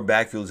Baltimore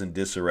backfield is in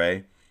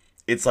disarray.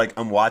 It's like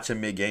I'm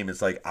watching mid-game.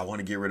 It's like I want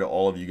to get rid of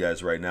all of you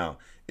guys right now.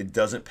 It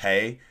doesn't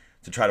pay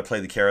to try to play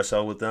the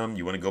carousel with them.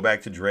 You want to go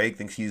back to Drake,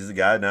 thinks he's the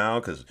guy now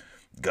because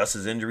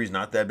Gus's injury is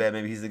not that bad.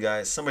 Maybe he's the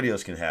guy. Somebody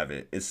else can have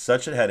it. It's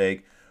such a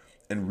headache,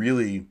 and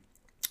really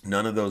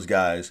none of those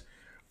guys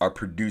are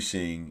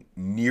producing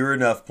near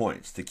enough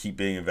points to keep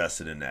being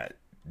invested in that.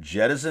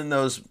 Jettison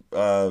those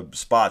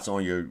spots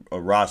on your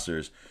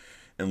rosters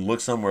and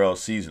look somewhere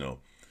else seasonal.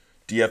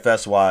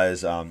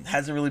 DFS-wise,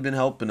 hasn't really been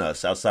helping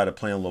us outside of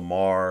playing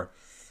Lamar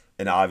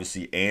and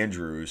obviously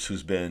Andrews,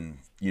 who's been,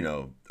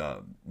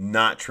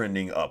 not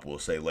trending up, we'll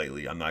say,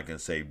 lately. I'm not going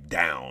to say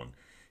down.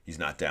 He's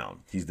not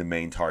down. He's the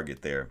main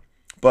target there.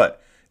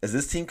 But as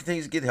this team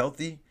continues to get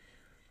healthy,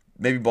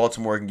 maybe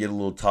Baltimore can get a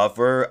little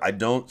tougher. I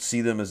don't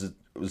see them as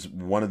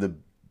one of the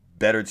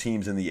better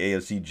teams in the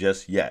AFC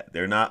just yet.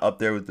 They're not up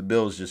there with the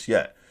Bills just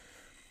yet.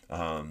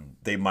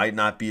 They might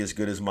not be as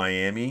good as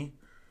Miami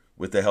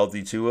with the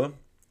healthy Tua,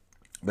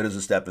 but it's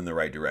a step in the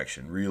right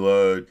direction.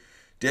 Reload.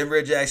 Denver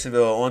at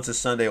Jacksonville on to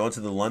Sunday, on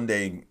to the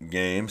Lunday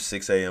game,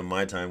 6 a.m.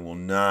 my time. Will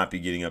not be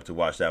getting up to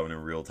watch that one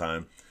in real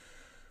time.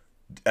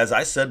 As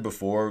I said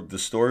before, the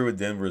story with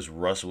Denver is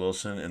Russ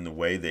Wilson and the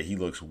way that he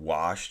looks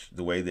washed,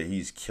 the way that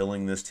he's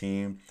killing this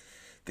team.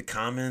 The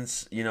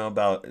comments,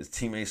 about his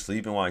teammates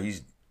sleeping while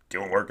he's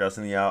doing workouts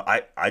in the out.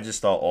 I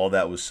just thought all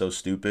that was so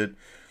stupid.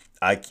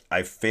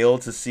 I fail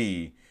to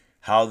see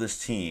how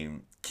this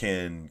team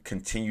can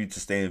continue to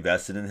stay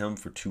invested in him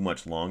for too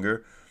much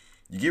longer.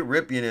 You get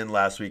Ripien in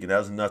last week, and that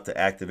was enough to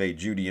activate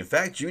Judy. In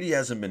fact, Judy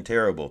hasn't been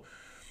terrible.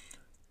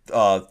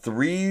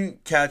 3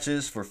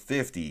 catches for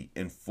 50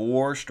 in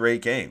 4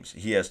 straight games.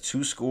 He has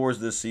 2 scores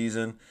this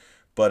season,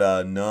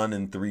 but none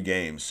in 3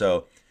 games.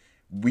 So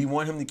we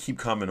want him to keep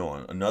coming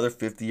on. Another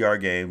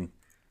 50-yard game.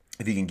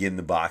 If he can get in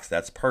the box,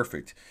 that's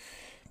perfect.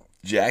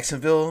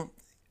 Jacksonville,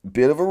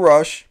 bit of a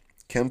rush.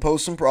 Can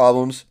pose some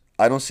problems.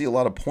 I don't see a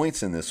lot of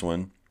points in this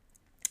one.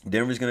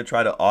 Denver's going to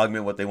try to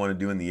augment what they want to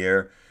do in the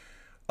air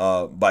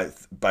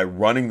by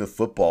running the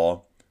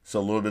football. So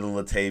a little bit of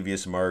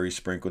Latavius Murray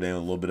sprinkled in, a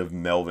little bit of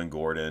Melvin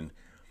Gordon.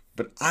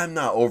 But I'm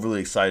not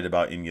overly excited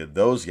about any of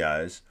those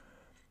guys.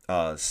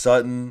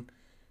 Sutton,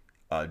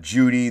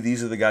 Judy,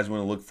 these are the guys we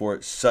want to look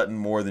for. Sutton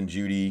more than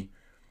Judy.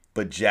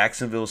 But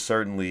Jacksonville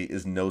certainly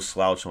is no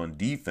slouch on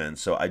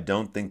defense. So I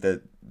don't think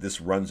that this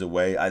runs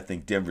away. I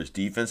think Denver's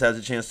defense has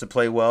a chance to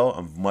play well.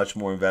 I'm much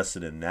more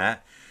invested in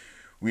that.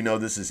 We know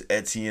this is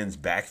Etienne's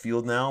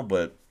backfield now,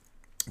 but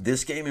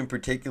this game in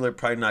particular,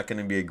 probably not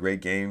going to be a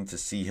great game to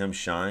see him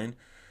shine.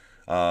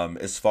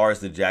 As far as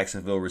the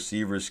Jacksonville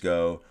receivers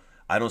go,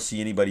 I don't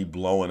see anybody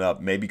blowing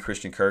up. Maybe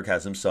Christian Kirk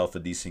has himself a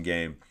decent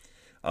game.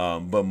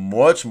 But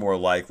much more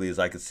likely is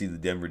I could see the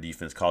Denver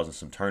defense causing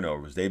some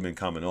turnovers. They've been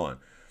coming on.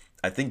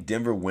 I think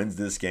Denver wins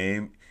this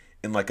game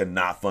in like a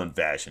not fun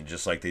fashion,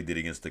 just like they did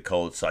against the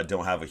Colts. So I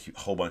don't have a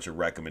whole bunch of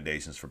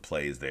recommendations for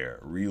plays there.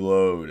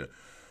 Reload.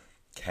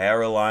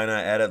 Carolina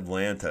at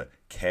Atlanta.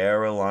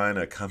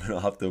 Carolina coming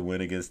off the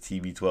win against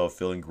TB12,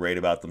 feeling great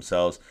about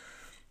themselves.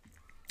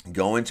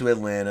 Going to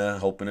Atlanta,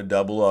 hoping to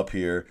double up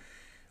here.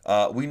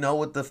 We know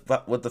what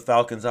the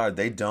Falcons are.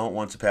 They don't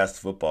want to pass the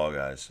football,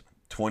 guys.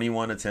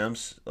 21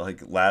 attempts,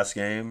 like last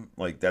game,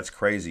 like that's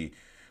crazy.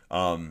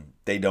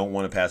 They don't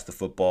want to pass the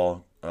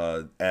football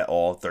at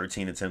all.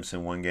 13 attempts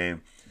in one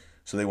game,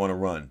 so they want to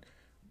run.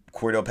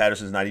 Cordell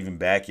Patterson's not even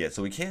back yet,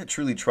 so we can't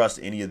truly trust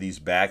any of these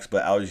backs.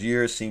 But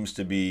Algier seems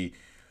to be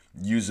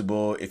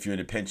usable if you're in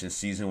a pinch in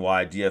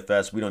season-wide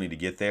DFS. We don't need to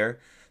get there,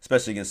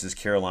 especially against this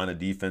Carolina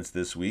defense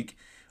this week.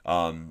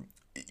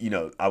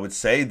 I would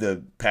say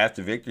the path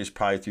to victory is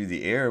probably through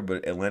the air,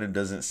 but Atlanta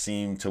doesn't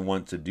seem to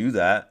want to do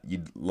that.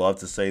 You'd love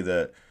to say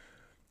that,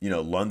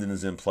 London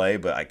is in play,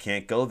 but I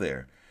can't go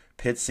there.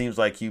 Pitt seems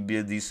like he'd be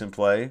a decent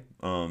play,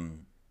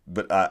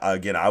 but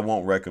I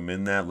won't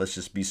recommend that. Let's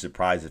just be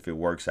surprised if it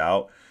works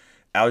out.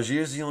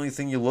 Algier is the only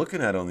thing you're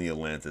looking at on the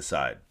Atlanta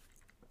side.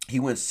 He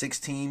went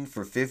 16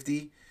 for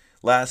 50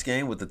 last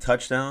game with the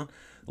touchdown.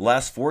 The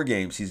last 4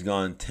 games, he's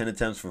gone 10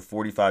 attempts for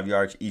 45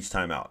 yards each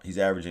time out. He's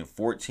averaging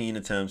 14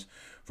 attempts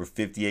for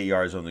 58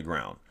 yards on the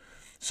ground.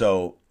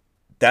 So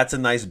that's a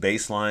nice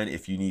baseline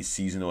if you need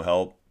seasonal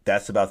help.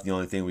 That's about the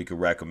only thing we could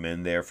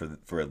recommend there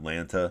for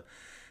Atlanta.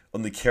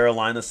 On the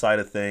Carolina side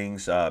of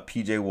things,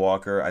 P.J.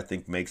 Walker, I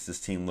think, makes this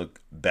team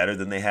look better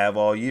than they have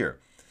all year.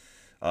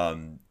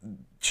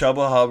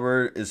 Chuba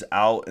Hubbard is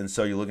out, and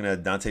so you're looking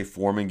at Dante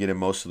Foreman getting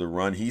most of the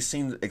run. He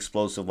seemed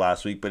explosive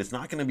last week, but it's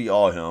not going to be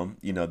all him.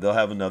 They'll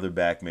have another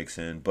back mix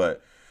in,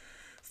 but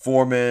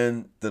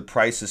Foreman, the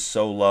price is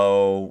so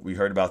low. We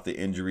heard about the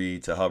injury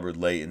to Hubbard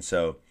late, and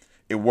so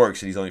it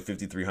works. And he's only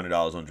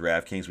 $5,300 on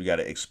DraftKings. We got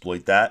to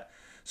exploit that,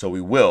 so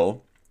we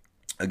will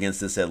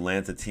against this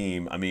Atlanta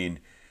team. I mean,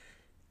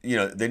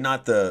 they're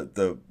not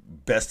the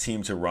best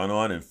team to run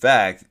on. In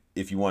fact,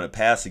 if you want to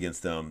pass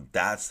against them,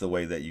 that's the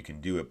way that you can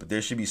do it. But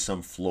there should be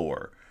some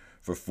floor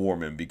for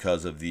Foreman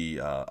because of the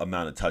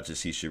amount of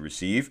touches he should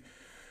receive.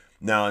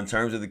 Now, in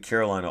terms of the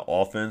Carolina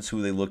offense, who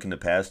are they looking to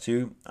pass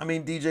to? I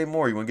mean, DJ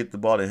Moore, you want to get the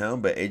ball to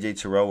him, but A.J.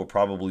 Terrell will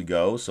probably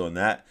go. So in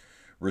that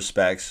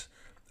respects,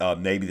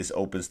 maybe this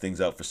opens things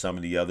up for some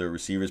of the other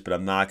receivers, but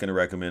I'm not going to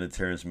recommend a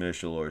Terrence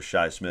Mitchell or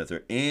Shi Smith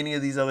or any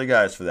of these other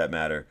guys for that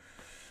matter.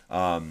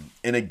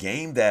 In a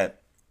game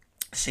that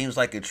seems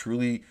like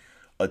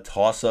a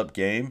toss-up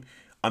game,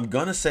 I'm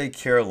gonna say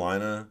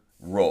Carolina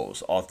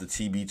rolls off the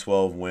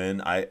TB12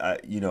 win.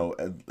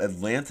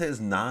 Atlanta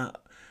is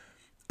not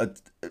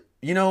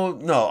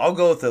no, I'll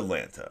go with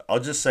Atlanta. I'll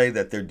just say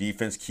that their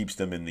defense keeps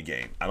them in the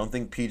game. I don't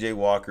think PJ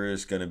Walker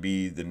is gonna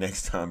be the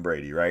next Tom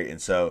Brady, right?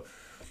 And so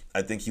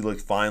I think he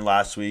looked fine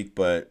last week,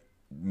 but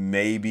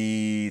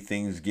maybe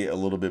things get a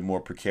little bit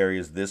more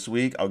precarious this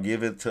week. I'll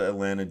give it to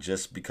Atlanta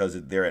just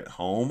because they're at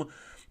home.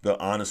 But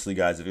honestly,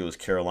 guys, if it was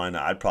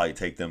Carolina, I'd probably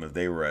take them if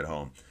they were at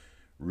home.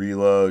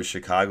 Reload,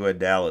 Chicago at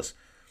Dallas.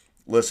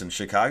 Listen,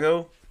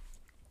 Chicago,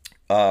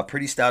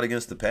 pretty stout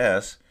against the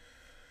pass.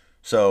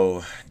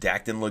 So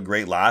Dak didn't look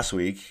great last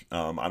week.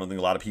 I don't think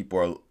a lot of people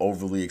are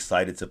overly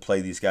excited to play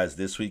these guys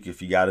this week.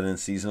 If you got it in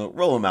season,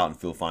 roll them out and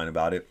feel fine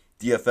about it.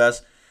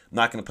 DFS, I'm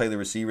not going to play the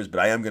receivers, but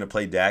I am going to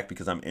play Dak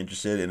because I'm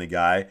interested in a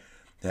guy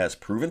that has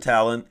proven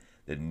talent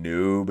that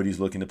nobody's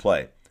looking to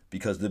play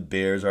because the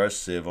Bears are a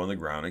sieve on the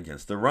ground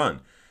against the run.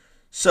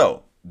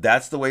 So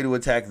that's the way to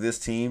attack this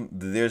team.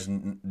 There's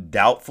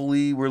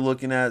doubtfully we're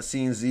looking at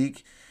seeing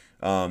Zeke.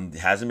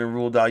 Hasn't been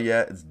ruled out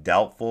yet. It's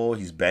doubtful.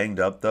 He's banged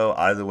up though.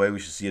 Either way, we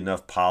should see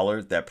enough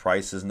Pollard. That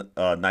price is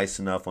nice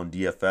enough on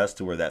DFS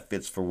to where that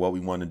fits for what we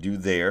want to do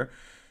there.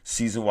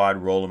 Season-wide,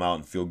 roll them out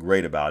and feel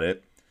great about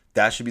it.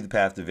 That should be the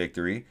path to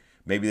victory.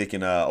 Maybe they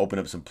can open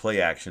up some play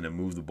action and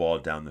move the ball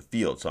down the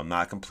field. So I'm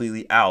not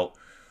completely out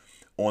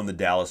on the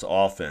Dallas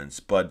offense,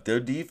 but their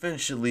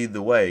defense should lead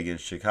the way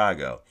against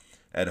Chicago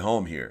at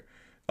home here.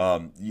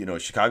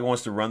 Chicago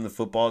wants to run the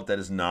football. That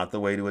is not the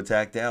way to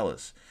attack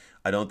Dallas.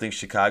 I don't think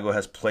Chicago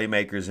has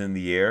playmakers in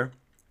the air.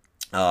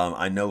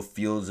 I know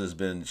Fields has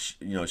been,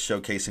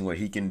 showcasing what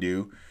he can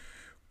do,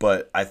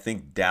 but I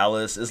think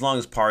Dallas, as long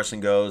as Parson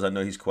goes, I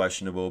know he's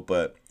questionable,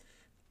 but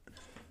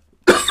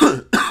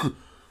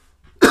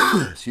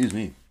excuse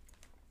me,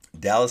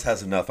 Dallas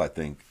has enough, I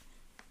think,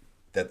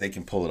 that they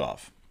can pull it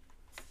off.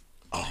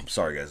 Oh, I'm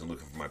sorry, guys. I'm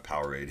looking for my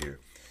Powerade here.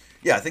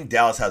 Yeah, I think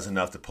Dallas has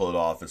enough to pull it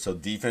off, and so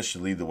defense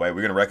should lead the way.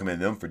 We're going to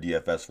recommend them for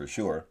DFS for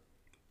sure.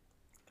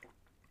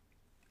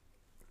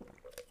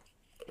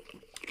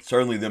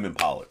 Certainly them and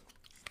Pollard.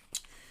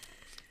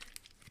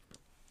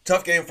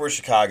 Tough game for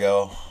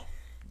Chicago.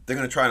 They're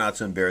going to try not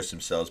to embarrass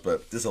themselves,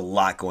 but there's a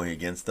lot going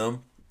against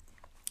them.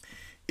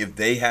 If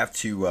they have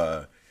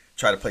to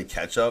try to play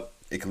catch up,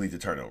 it could lead to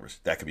turnovers.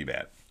 That could be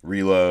bad.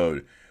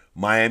 Reload.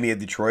 Miami at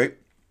Detroit.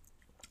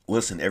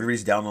 Listen,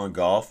 everybody's down on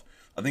golf.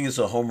 I think it's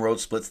a home road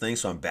splits thing,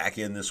 so I'm back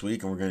in this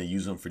week, and we're going to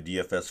use them for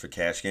DFS for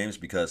cash games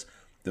because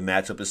the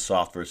matchup is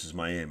soft versus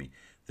Miami.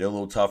 They're a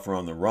little tougher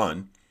on the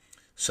run,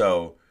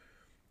 so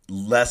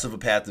less of a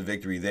path to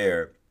victory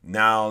there.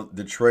 Now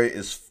Detroit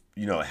is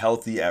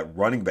healthy at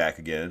running back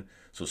again,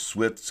 so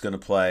Swift's going to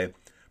play.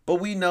 But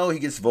we know he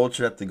gets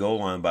vultured at the goal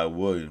line by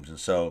Williams, and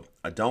so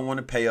I don't want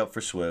to pay up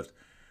for Swift.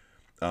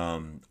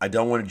 I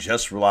don't want to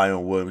just rely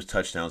on Williams'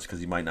 touchdowns because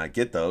he might not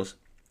get those.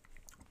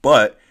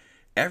 But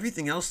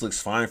everything else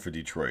looks fine for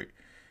Detroit.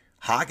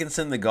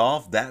 Hawkinson, the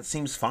golf, that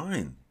seems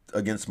fine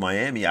against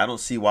Miami. I don't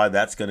see why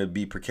that's going to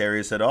be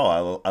precarious at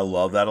all. I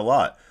love that a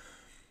lot.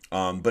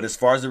 But as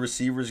far as the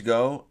receivers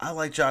go, I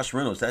like Josh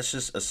Reynolds. That's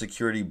just a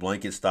security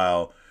blanket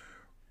style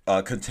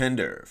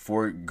contender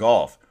for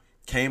golf.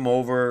 Came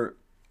over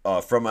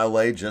from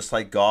LA just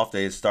like golf.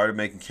 They had started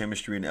making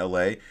chemistry in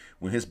LA.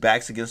 When his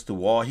back's against the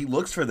wall, he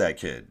looks for that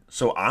kid.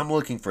 So I'm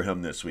looking for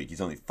him this week.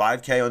 He's only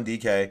 $5K on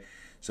DK.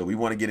 So we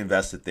want to get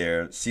invested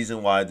there.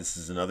 Season-wide, this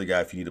is another guy.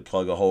 If you need to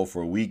plug a hole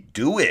for a week,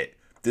 do it.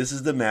 This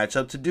is the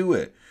matchup to do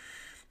it.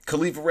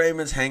 Khalifa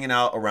Raymond's hanging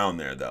out around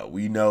there, though.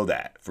 We know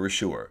that for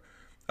sure.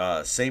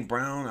 St.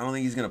 Brown, I don't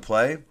think he's going to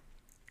play.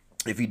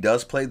 If he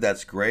does play,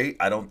 that's great.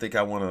 I don't think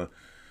I want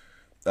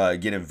to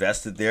get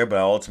invested there, but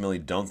I ultimately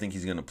don't think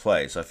he's going to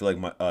play. So I feel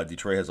like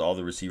Detroit has all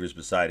the receivers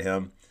beside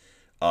him,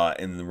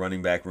 and the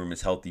running back room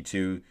is healthy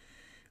too.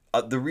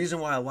 The reason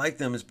why I like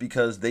them is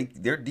because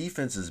their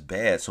defense is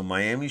bad, so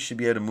Miami should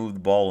be able to move the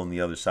ball on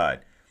the other side.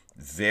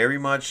 Very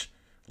much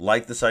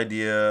like this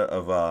idea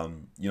of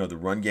the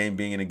run game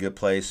being in a good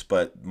place,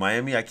 but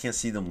Miami, I can't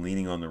see them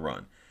leaning on the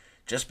run.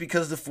 Just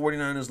because the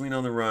 49ers lean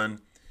on the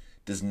run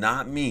does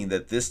not mean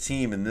that this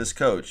team and this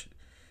coach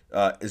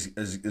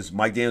is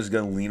Mike Daniels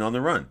going to lean on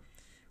the run.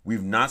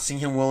 We've not seen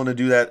him willing to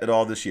do that at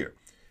all this year.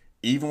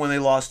 Even when they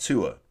lost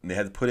Tua and they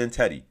had to put in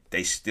Teddy,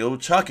 they still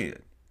chuck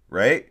it,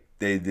 right?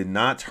 They did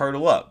not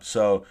turtle up.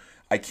 So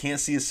I can't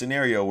see a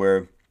scenario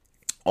where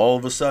all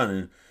of a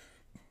sudden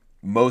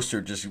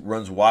Mostert just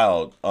runs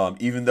wild,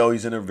 even though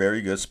he's in a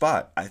very good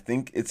spot. I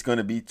think it's going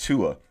to be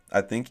Tua.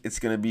 I think it's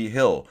going to be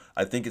Hill.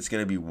 I think it's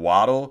going to be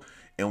Waddle.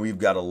 And we've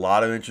got a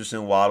lot of interest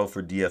in Waddle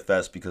for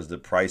DFS because the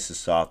price is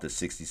soft at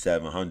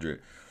 $6,700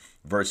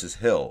 versus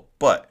Hill.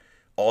 But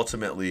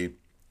ultimately,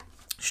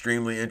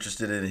 extremely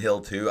interested in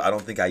Hill too. I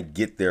don't think I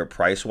get there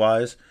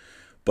price-wise.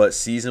 But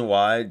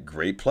season-wide,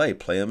 great play.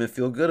 Play them and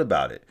feel good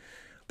about it.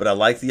 But I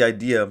like the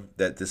idea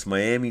that this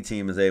Miami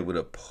team is able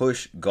to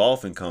push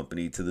Golf and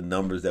Company to the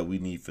numbers that we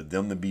need for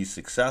them to be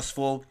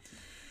successful.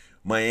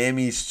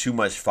 Miami's too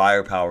much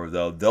firepower,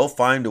 though. They'll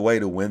find a way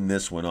to win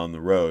this one on the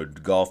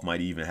road. Golf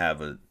might even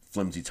have a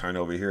flimsy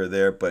turnover here or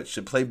there, but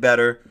should play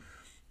better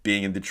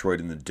being in Detroit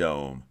in the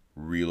Dome.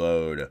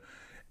 Reload.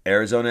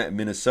 Arizona at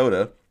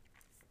Minnesota.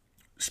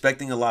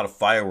 Expecting a lot of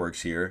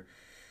fireworks here.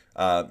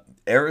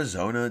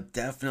 Arizona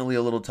definitely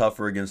a little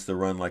tougher against the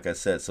run, like I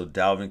said. So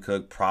Dalvin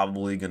Cook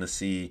probably going to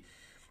see,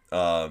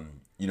 I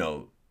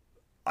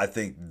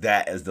think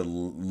that as the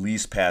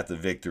least path to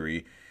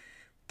victory.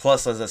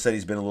 Plus, as I said,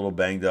 he's been a little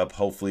banged up.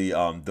 Hopefully,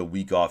 the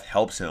week off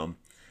helps him.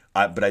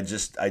 But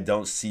I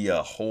don't see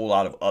a whole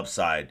lot of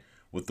upside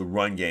with the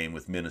run game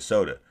with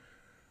Minnesota.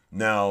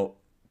 Now,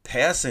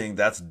 passing,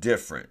 that's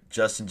different.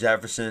 Justin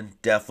Jefferson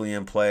definitely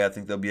in play. I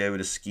think they'll be able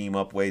to scheme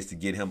up ways to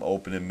get him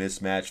open and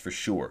mismatch for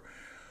sure.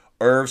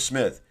 Irv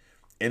Smith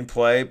in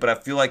play, but I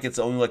feel like it's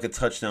only like a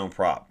touchdown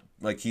prop.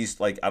 I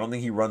don't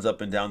think he runs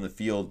up and down the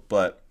field,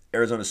 but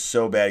Arizona's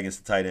so bad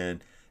against the tight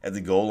end at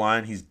the goal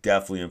line. He's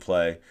definitely in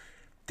play.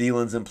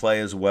 Thielen's in play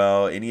as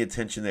well. Any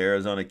attention that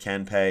Arizona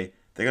can pay,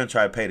 they're going to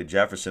try to pay to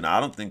Jefferson. I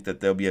don't think that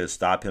they'll be able to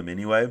stop him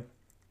anyway,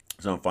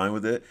 so I'm fine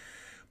with it.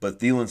 But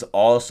Thielen's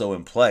also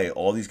in play.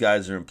 All these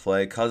guys are in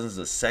play. Cousins is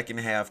a second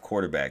half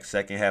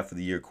of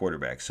the year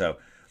quarterback. So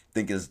I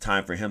think it's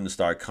time for him to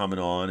start coming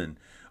on, and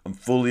I'm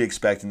fully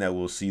expecting that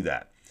we'll see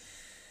that.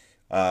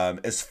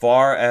 As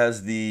far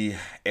as the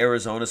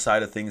Arizona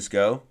side of things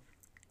go,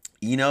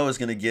 Eno is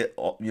going to get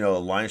a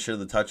lion's share of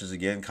the touches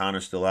again.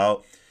 Connor's still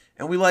out.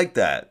 And we like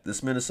that.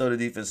 This Minnesota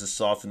defense is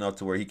soft enough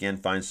to where he can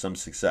find some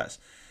success.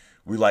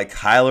 We like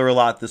Kyler a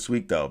lot this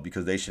week, though,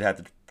 because they should have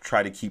to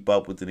try to keep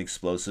up with an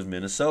explosive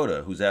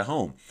Minnesota who's at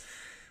home.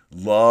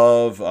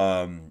 Love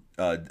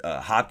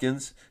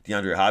Hopkins,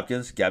 DeAndre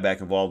Hopkins, got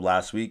back involved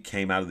last week,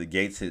 came out of the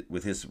gates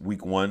with his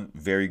week one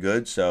very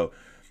good. So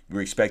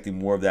we're expecting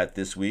more of that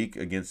this week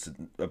against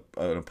an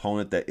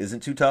opponent that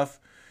isn't too tough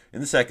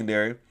in the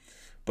secondary.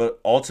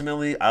 But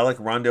ultimately, I like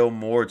Rondale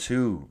Moore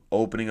too,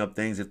 opening up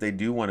things if they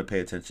do want to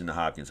pay attention to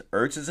Hopkins.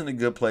 Ertz is in a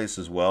good place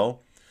as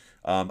well.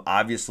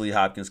 Obviously,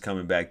 Hopkins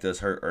coming back does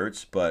hurt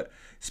Ertz, but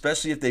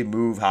especially if they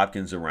move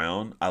Hopkins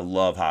around. I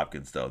love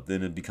Hopkins, though.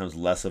 Then it becomes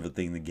less of a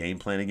thing to game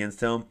plan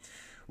against him.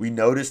 We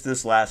noticed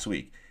this last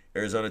week.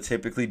 Arizona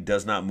typically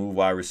does not move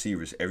wide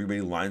receivers.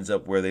 Everybody lines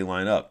up where they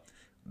line up.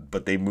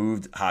 but they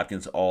moved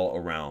Hopkins all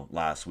around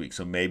last week.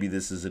 So maybe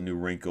this is a new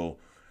wrinkle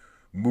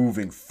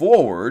moving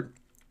forward.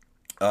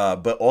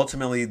 But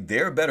ultimately,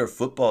 they're a better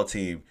football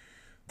team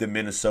than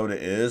Minnesota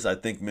is. I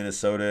think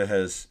Minnesota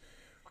has,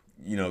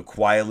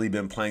 quietly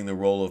been playing the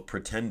role of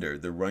pretender.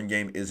 The run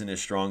game isn't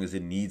as strong as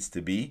it needs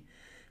to be.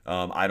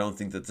 I don't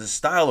think that the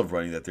style of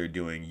running that they're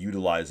doing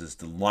utilizes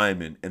the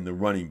lineman and the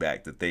running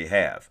back that they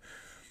have.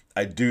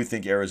 I do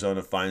think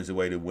Arizona finds a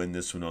way to win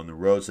this one on the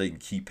road so they can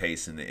keep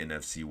pace in the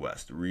NFC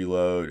West.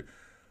 Reload.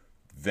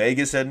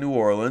 Vegas at New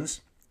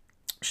Orleans.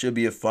 Should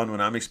be a fun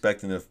one. I'm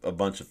expecting a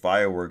bunch of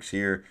fireworks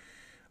here.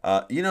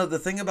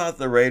 The thing about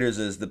the Raiders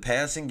is the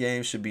passing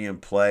game should be in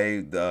play.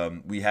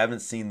 We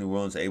haven't seen New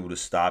Orleans able to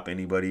stop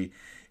anybody,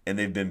 and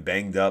they've been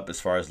banged up as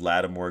far as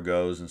Lattimore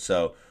goes. And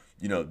so,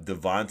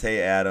 Devontae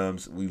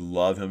Adams, we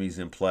love him. He's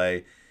in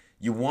play.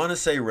 You want to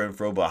say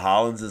Renfro, but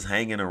Hollins is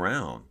hanging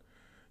around,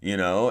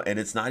 and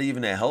it's not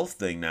even a health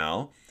thing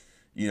now.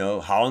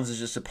 Hollins is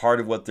just a part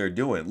of what they're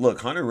doing.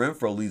 Look, Hunter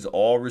Renfro leads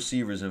all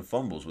receivers in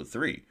fumbles with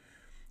 3.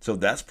 So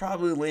that's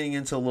probably leaning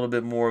into a little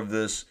bit more of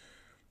this,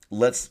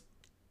 let's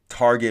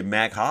target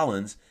Mac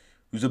Hollins,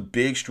 who's a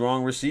big,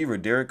 strong receiver.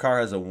 Derek Carr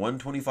has a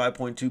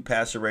 125.2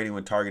 passer rating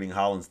when targeting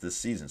Hollins this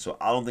season. So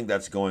I don't think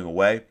that's going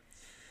away.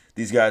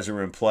 These guys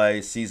are in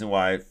play.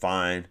 Season-wide,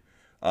 fine.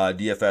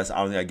 DFS, I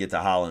don't think I get to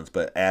Hollins,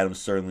 but Adams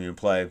certainly in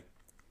play.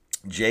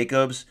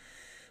 Jacobs,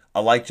 I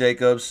like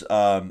Jacobs.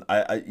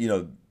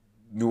 New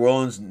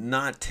Orleans,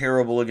 not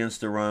terrible against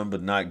the run,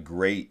 but not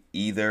great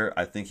either.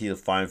 I think he'll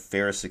find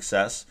fair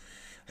success.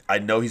 I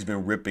know he's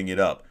been ripping it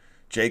up.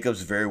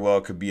 Jacobs very well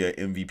could be an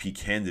MVP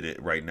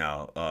candidate right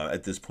now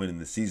at this point in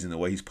the season, the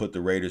way he's put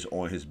the Raiders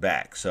on his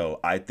back. So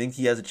I think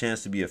he has a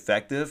chance to be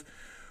effective.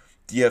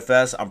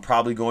 DFS, I'm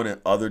probably going in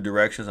other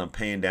directions. I'm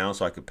paying down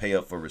so I could pay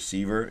up for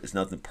receiver. It's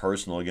nothing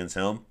personal against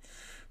him.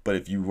 But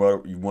if you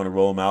want to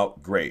roll him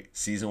out, great.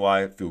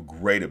 Season-wide, feel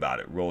great about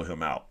it. Roll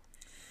him out.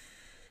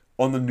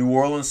 On the New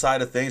Orleans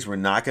side of things, we're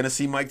not going to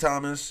see Mike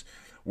Thomas.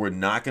 We're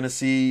not going to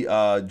see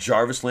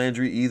Jarvis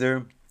Landry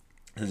either.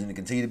 It's going to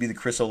continue to be the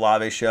Chris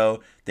Olave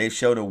show. They've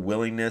shown a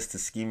willingness to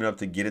scheme it up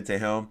to get it to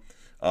him,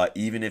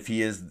 even if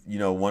he is,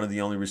 one of the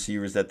only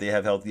receivers that they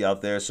have healthy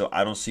out there. So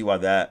I don't see why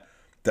that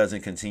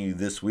doesn't continue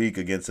this week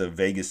against a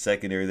Vegas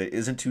secondary that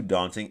isn't too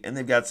daunting, and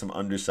they've got some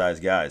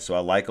undersized guys. So I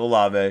like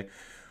Olave,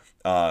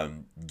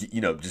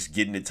 just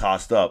getting it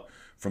tossed up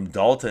from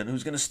Dalton,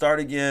 who's going to start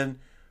again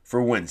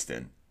for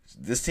Winston.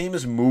 This team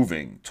is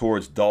moving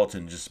towards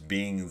Dalton just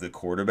being the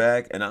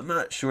quarterback, and I'm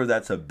not sure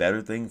that's a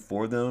better thing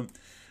for them.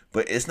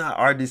 But it's not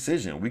our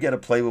decision. We got to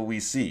play what we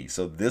see.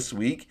 So this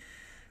week,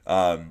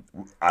 I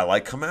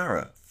like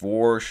Kamara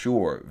for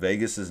sure.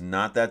 Vegas is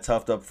not that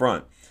tough up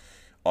front.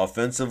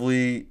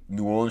 Offensively,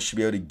 New Orleans should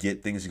be able to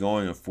get things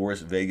going and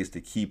force Vegas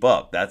to keep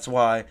up. That's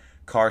why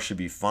Carr should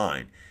be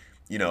fine.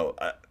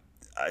 I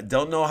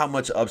don't know how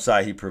much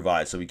upside he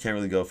provides, so we can't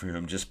really go for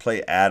him. Just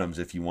play Adams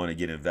if you want to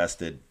get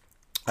invested.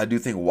 I do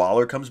think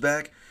Waller comes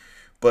back,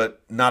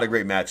 but not a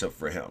great matchup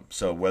for him.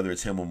 So whether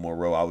it's him or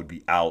Moreau, I would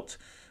be out.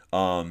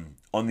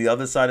 On the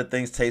other side of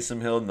things,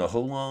 Taysom Hill, no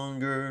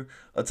longer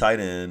a tight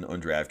end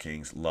on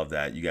DraftKings. Love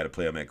that. You got to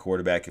play him at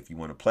quarterback if you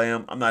want to play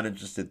him. I'm not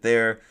interested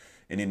there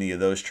in any of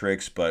those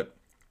tricks, but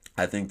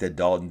I think that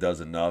Dalton does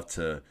enough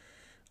to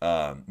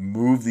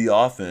move the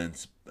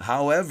offense.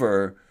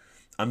 However,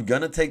 I'm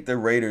going to take the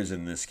Raiders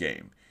in this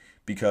game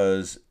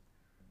because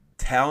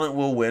talent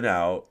will win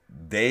out.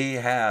 They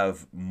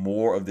have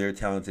more of their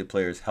talented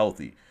players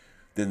healthy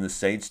than the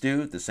Saints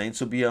do. The Saints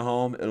will be at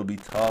home. It'll be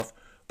tough.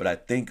 But I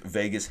think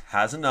Vegas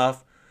has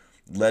enough,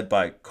 led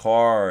by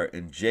Carr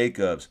and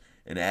Jacobs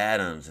and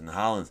Adams and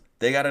Hollins.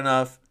 They got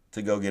enough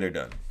to go get it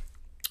done.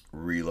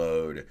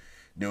 Reload.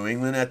 New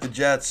England at the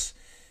Jets.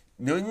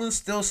 New England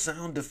still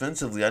sound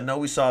defensively. I know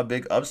we saw a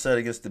big upset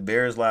against the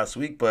Bears last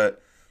week,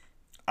 but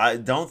I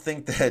don't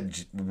think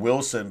that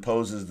Wilson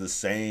poses the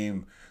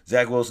same.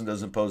 Zach Wilson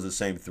doesn't pose the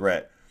same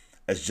threat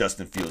as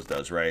Justin Fields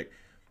does, right?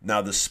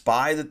 Now, the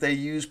spy that they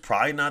used,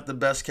 probably not the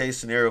best case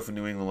scenario for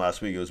New England last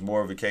week. It was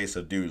more of a case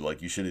of, dude,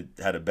 you should have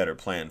had a better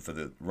plan for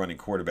the running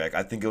quarterback.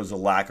 I think it was a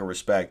lack of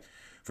respect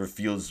for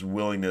Fields'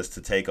 willingness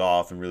to take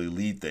off and really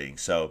lead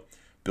things. So,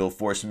 Bill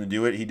forced him to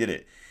do it. He did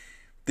it.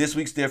 This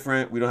week's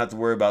different. We don't have to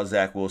worry about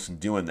Zach Wilson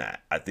doing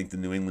that. I think the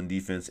New England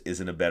defense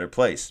is in a better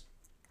place.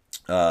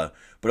 But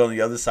on the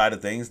other side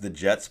of things, the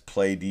Jets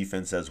play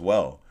defense as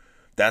well.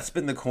 That's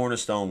been the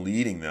cornerstone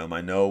leading them.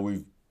 I know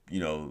we've,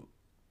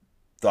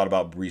 thought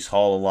about Breece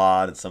Hall a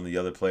lot and some of the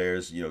other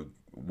players,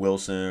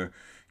 Wilson,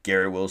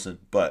 Garrett Wilson.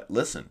 But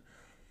listen,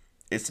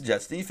 it's the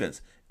Jets defense.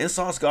 And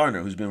Sauce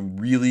Gardner, who's been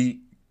really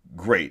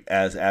great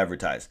as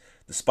advertised,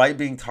 despite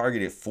being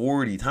targeted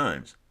 40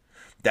 times.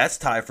 That's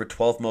tied for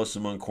 12th most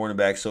among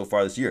cornerbacks so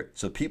far this year.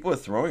 So people are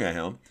throwing at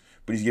him,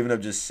 but he's given up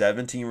just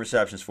 17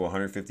 receptions for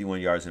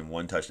 151 yards and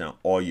 1 touchdown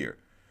all year.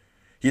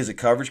 He has a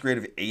coverage grade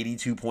of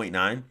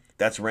 82.9.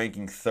 That's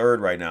ranking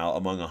third right now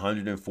among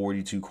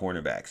 142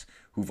 cornerbacks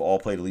who've all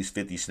played at least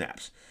 50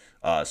 snaps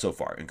so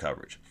far in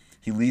coverage.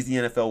 He leads the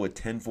NFL with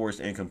 10 forced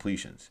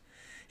incompletions.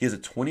 He has a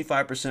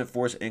 25%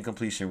 forced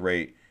incompletion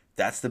rate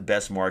That's the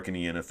best mark in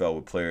the NFL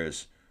with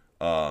players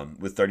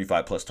with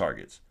 35 plus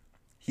targets.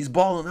 He's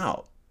balling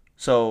out.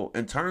 So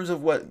in terms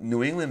of what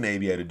New England may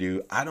be able to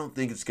do, I don't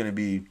think it's going to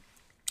be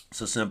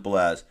so simple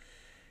as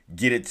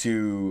get it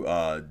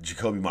to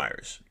Jacoby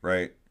Myers,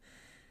 right?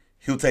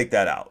 He'll take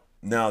that out.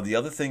 Now, the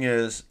other thing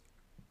is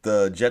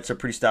the Jets are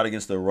pretty stout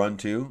against the run,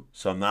 too.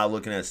 So I'm not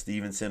looking at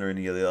Stevenson or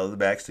any of the other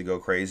backs to go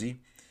crazy.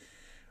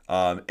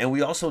 And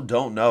we also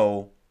don't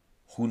know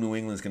who New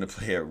England's going to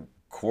play at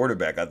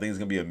quarterback. I think it's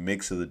going to be a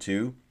mix of the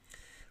two.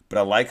 But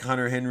I like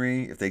Hunter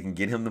Henry. If they can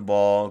get him the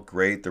ball,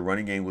 great. The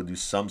running game will do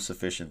some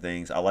sufficient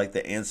things. I like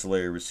the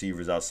ancillary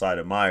receivers outside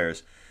of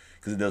Myers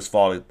because it does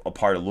fall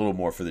apart a little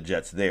more for the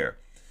Jets there.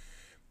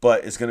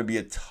 But it's going to be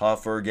a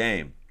tougher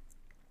game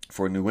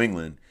for New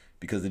England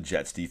because the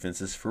Jets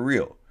defense is for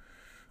real.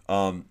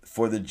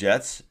 For the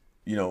Jets,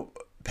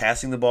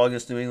 passing the ball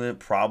against New England,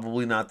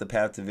 probably not the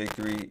path to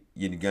victory.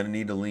 You're going to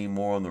need to lean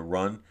more on the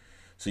run.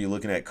 So you're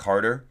looking at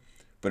Carter,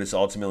 but it's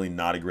ultimately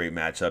not a great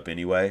matchup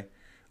anyway.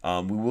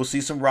 We will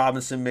see some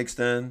Robinson mixed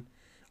in.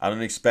 I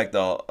don't expect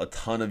a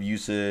ton of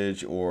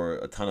usage or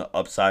a ton of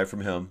upside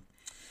from him.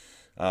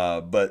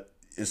 But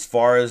as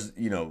far as,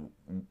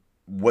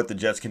 what the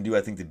Jets can do,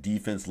 I think the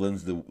defense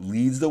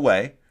leads the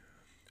way.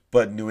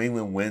 But New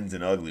England wins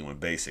an ugly one,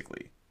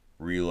 basically.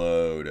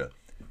 Reload.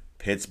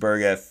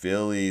 Pittsburgh at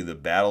Philly, the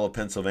Battle of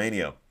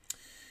Pennsylvania.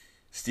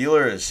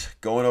 Steelers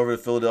going over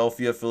to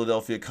Philadelphia.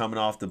 Philadelphia coming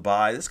off the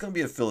bye. This is going to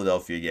be a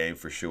Philadelphia game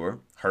for sure.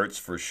 Hurts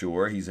for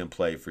sure. He's in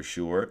play for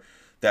sure.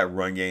 That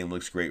run game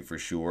looks great for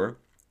sure.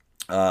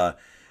 I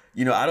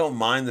don't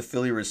mind the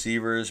Philly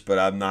receivers, but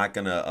I'm not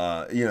going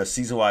to,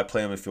 season wide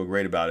play them and feel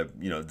great about it.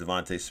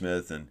 Devontae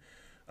Smith and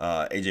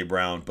A.J.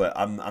 Brown. But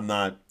I'm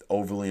not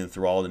overly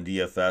enthralled in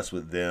DFS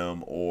with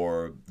them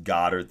or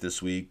Goddard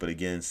this week. But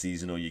again,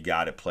 seasonal, you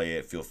got to play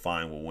it. Feel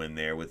fine. We'll win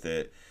there with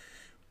it.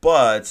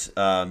 But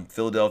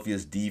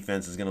Philadelphia's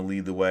defense is going to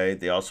lead the way.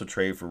 They also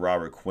trade for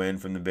Robert Quinn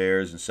from the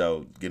Bears. And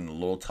so getting a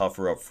little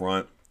tougher up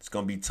front. It's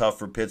going to be tough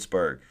for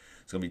Pittsburgh.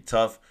 It's going to be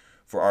tough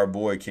for our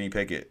boy, Kenny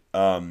Pickett.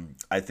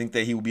 I think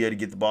that he will be able to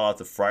get the ball out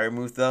to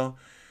Freiermuth, though.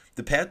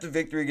 The path to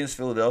victory against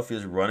Philadelphia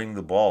is running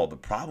the ball. The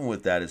problem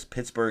with that is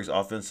Pittsburgh's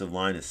offensive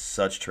line is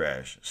such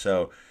trash.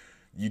 So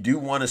you do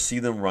want to see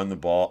them run the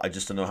ball. I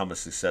just don't know how much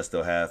success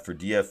they'll have. For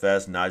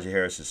DFS, Najee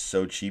Harris is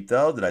so cheap,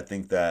 though, that I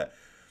think that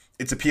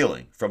it's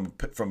appealing from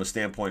a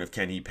standpoint of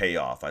can he pay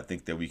off. I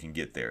think that we can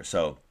get there.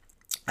 So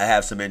I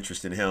have some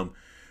interest in him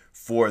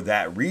for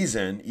that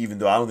reason, even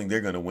though I don't think they're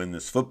going to win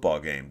this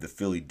football game. The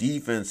Philly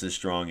defense is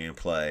strong in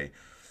play.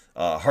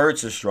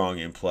 Hurts is strong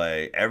in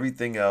play.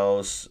 Everything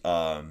else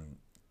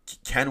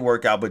can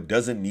work out but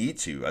doesn't need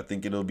to. I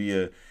think it'll be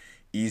a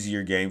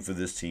easier game for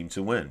this team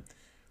to win.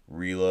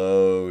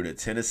 Reload.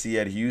 Tennessee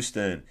at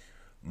Houston.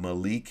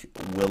 Malik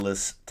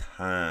Willis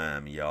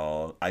time,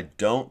 y'all. I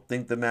don't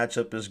think the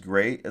matchup is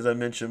great, as I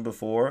mentioned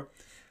before.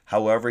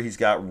 However, he's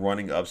got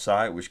running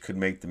upside, which could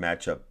make the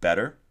matchup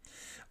better.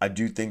 I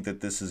do think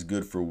that this is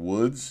good for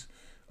Woods.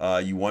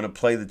 You want to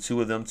play the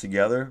two of them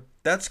together.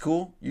 That's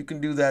cool. You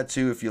can do that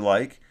too if you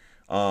like.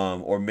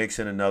 Or mix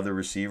in another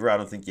receiver. I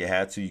don't think you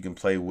had to. You can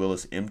play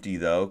Willis empty,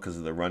 though, because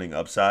of the running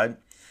upside.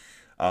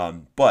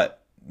 But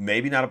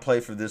maybe not a play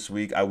for this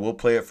week. I will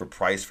play it for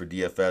price for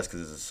DFS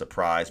because it's a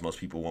surprise. Most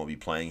people won't be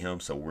playing him,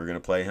 so we're going to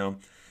play him.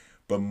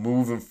 But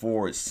moving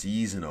forward,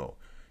 seasonal,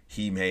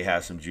 he may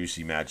have some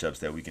juicy matchups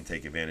that we can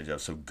take advantage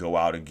of. So go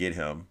out and get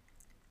him.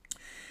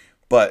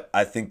 But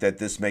I think that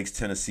this makes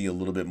Tennessee a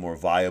little bit more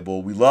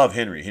viable. We love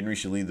Henry. Henry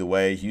should lead the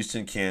way.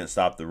 Houston can't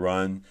stop the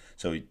run,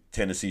 so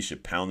Tennessee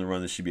should pound the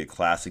run. This should be a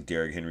classic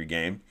Derrick Henry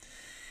game.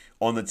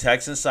 On the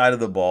Texans side of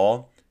the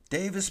ball,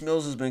 Davis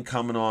Mills has been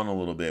coming on a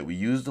little bit. We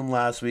used him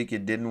last week.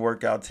 It didn't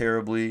work out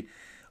terribly.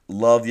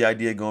 Love the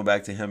idea of going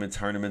back to him in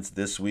tournaments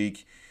this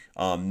week.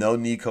 No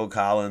Nico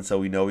Collins, so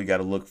we know we got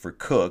to look for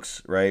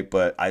Cooks, right?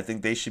 But I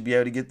think they should be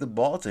able to get the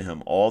ball to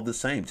him all the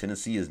same.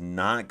 Tennessee is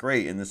not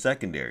great in the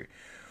secondary.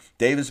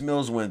 Davis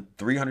Mills went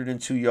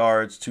 302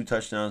 yards, 2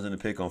 touchdowns, and a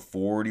pick on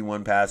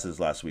 41 passes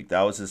last week.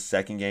 That was his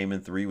second game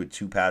in 3 with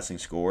 2 passing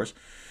scores.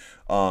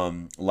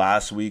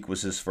 Last week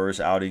was his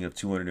first outing of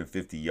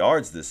 250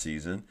 yards this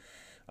season.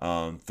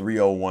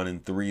 301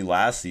 and 3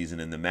 last season,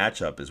 and the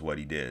matchup is what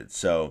he did.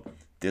 So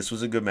this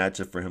was a good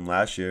matchup for him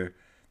last year.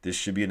 This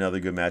should be another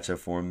good matchup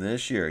for him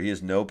this year. He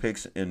has no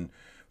picks in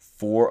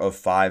 4 of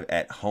 5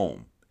 at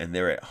home, and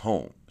they're at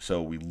home.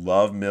 So we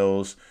love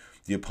Mills.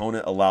 The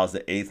opponent allows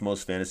the 8th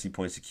most fantasy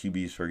points to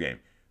QBs per game.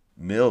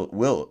 Mills.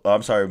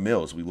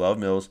 We love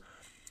Mills.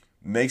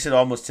 Makes it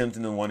almost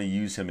tempting to want to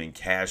use him in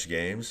cash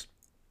games.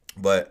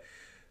 But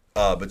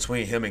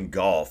between him and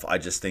Golf, I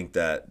just think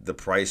that the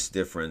price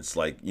difference,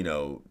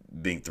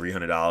 being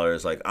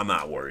 $300, I'm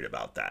not worried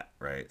about that,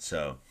 right?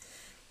 So,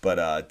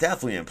 but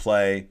definitely in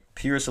play.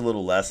 Pierce a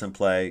little less in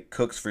play.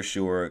 Cooks for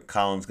sure.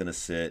 Collins going to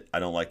sit. I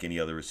don't like any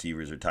other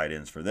receivers or tight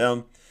ends for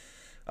them.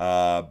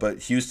 But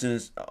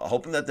Houston's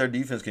hoping that their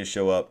defense can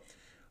show up.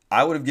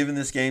 I would have given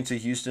this game to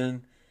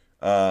Houston,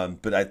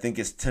 but I think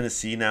it's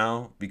Tennessee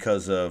now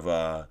because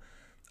of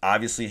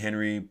obviously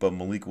Henry, but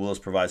Malik Willis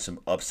provides some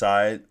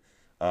upside.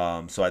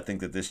 So I think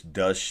that this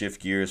does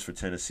shift gears for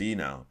Tennessee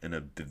now in a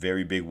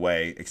very big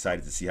way.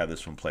 Excited to see how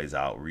this one plays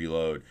out.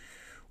 Reload.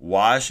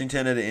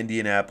 Washington at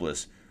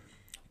Indianapolis.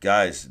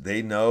 Guys,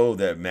 they know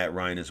that Matt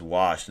Ryan is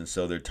washed, and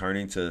so they're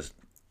turning to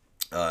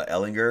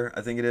Ellinger,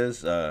 I think it is,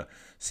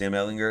 Sam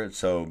Ellinger.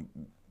 So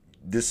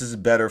this is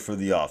better for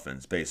the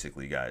offense,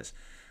 basically, guys.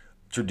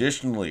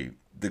 Traditionally,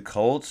 the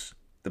Colts,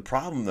 the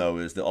problem, though,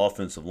 is the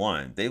offensive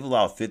line. They've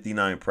allowed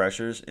 59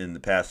 pressures in the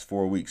past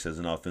 4 weeks as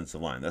an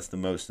offensive line. That's the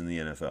most in the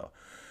NFL.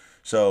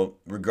 So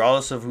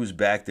regardless of who's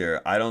back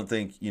there, I don't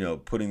think,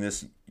 putting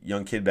this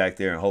young kid back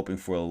there and hoping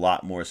for a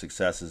lot more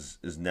success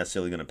is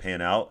necessarily going to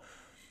pan out.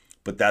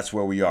 But that's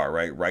where we are,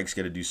 right? Reich's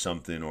got to do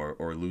something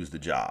or lose the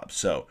job.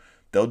 So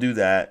they'll do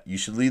that. You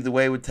should lead the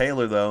way with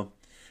Taylor, though.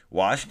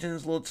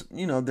 Washington's a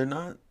little, they're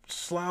not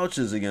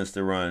slouches against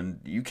the run.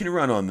 You can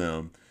run on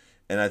them.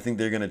 And I think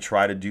they're going to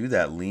try to do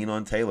that. Lean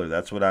on Taylor.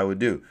 That's what I would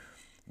do.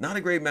 Not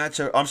a great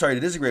matchup. I'm sorry,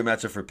 it is a great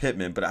matchup for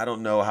Pittman, but I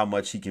don't know how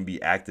much he can be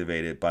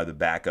activated by the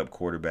backup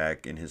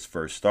quarterback in his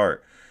first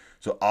start.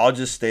 So I'll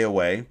just stay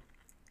away.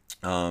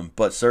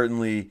 But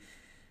certainly,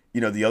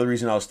 the other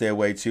reason I'll stay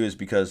away too is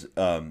because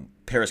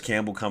Paris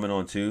Campbell coming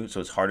on too. So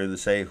it's harder to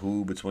say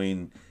who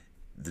between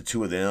the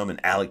two of them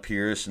and Alec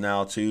Pierce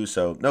now too.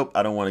 So nope,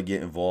 I don't want to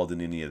get involved in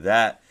any of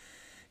that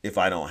if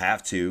I don't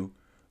have to.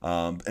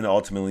 And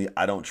ultimately,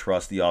 I don't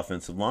trust the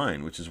offensive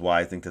line, which is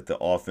why I think that the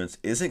offense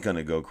isn't going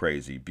to go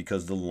crazy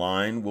because the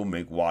line will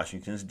make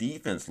Washington's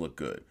defense look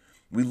good.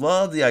 We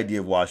love the idea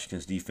of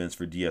Washington's defense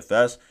for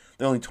DFS.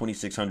 They're only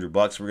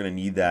 $2,600. We're going to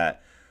need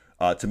that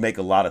to make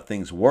a lot of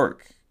things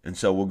work. And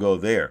so we'll go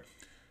there.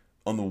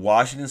 On the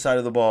Washington side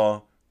of the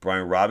ball,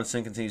 Brian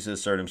Robinson continues to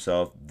assert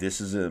himself. This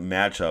is a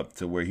matchup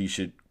to where he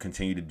should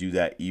continue to do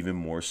that even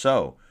more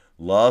so.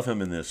 Love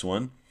him in this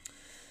one.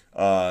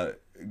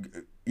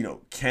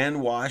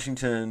 Can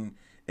Washington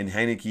and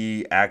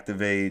Heineke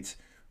activate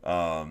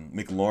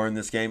McLaurin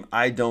this game?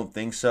 I don't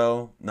think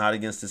so. Not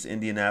against this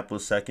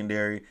Indianapolis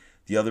secondary.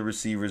 The other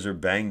receivers are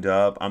banged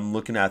up. I'm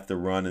looking at the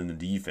run and the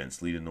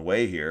defense leading the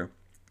way here.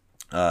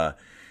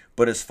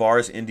 But as far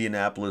as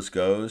Indianapolis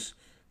goes,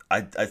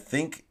 I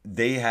think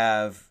they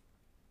have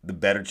the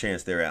better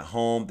chance. They're at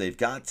home. They've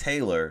got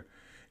Taylor,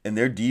 and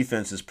their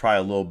defense is probably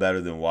a little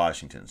better than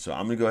Washington. So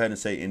I'm going to go ahead and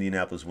say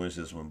Indianapolis wins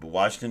this one. But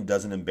Washington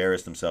doesn't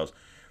embarrass themselves.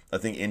 I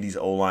think Indy's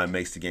O-line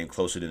makes the game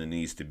closer than it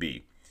needs to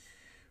be.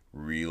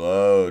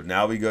 Reload.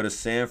 Now we go to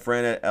San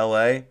Fran at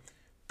L.A.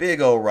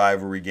 Big old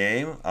rivalry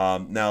game.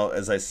 Now,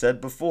 as I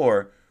said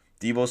before,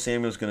 Deebo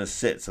Samuel's going to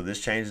sit. So this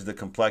changes the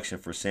complexion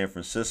for San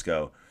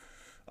Francisco.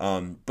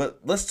 But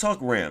let's talk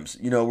Rams.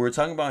 We were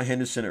talking about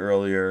Henderson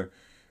earlier.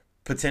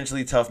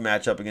 Potentially tough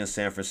matchup against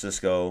San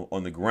Francisco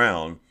on the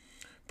ground.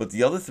 But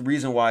the other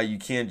reason why you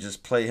can't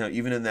just play him,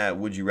 even in that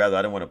would you rather,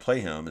 I don't want to play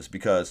him, is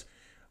because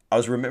I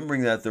was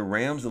remembering that the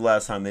Rams, the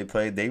last time they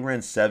played, they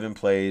ran 7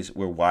 plays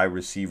where wide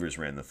receivers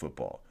ran the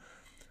football.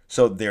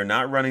 So they're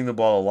not running the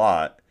ball a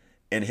lot,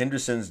 and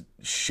Henderson's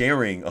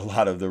sharing a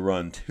lot of the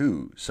run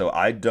too. So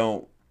I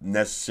don't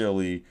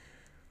necessarily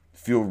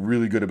feel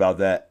really good about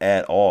that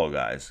at all,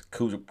 guys.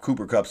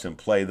 Cooper Kupp's in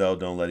play, though.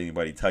 Don't let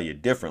anybody tell you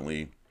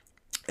differently.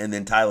 And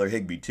then Tyler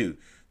Higbee, too.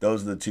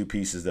 Those are the two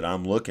pieces that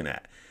I'm looking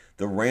at.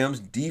 The Rams'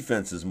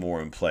 defense is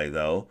more in play,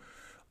 though.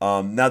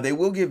 Now, they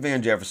will get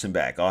Van Jefferson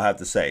back, I'll have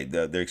to say.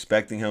 They're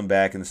expecting him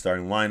back in the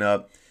starting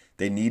lineup.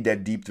 They need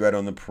that deep threat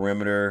on the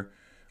perimeter.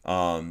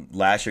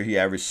 Last year, he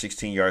averaged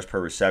 16 yards per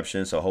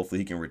reception, so hopefully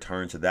he can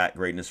return to that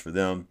greatness for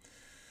them.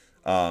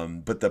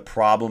 But the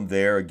problem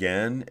there,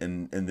 again,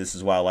 and this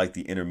is why I like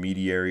the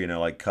intermediary and I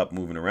like Kupp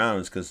moving around,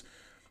 is because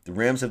the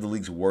Rams have the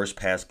league's worst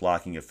pass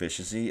blocking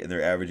efficiency, and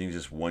they're averaging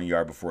just 1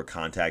 yard before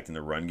contact in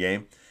the run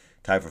game,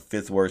 tied for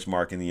 5th worst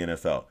mark in the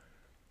NFL.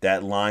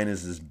 That line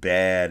is as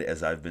bad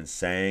as I've been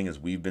saying, as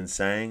we've been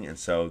saying, and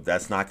so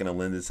that's not going to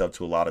lend itself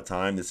to a lot of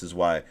time. This is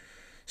why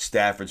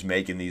Stafford's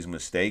making these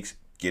mistakes.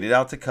 Get it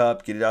out to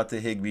Kupp, get it out to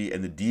Higbee,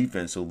 and the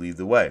defense will lead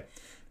the way.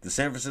 The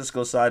San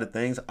Francisco side of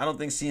things, I don't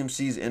think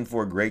CMC's in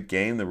for a great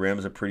game. The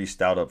Rams are pretty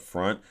stout up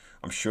front.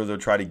 I'm sure they'll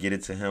try to get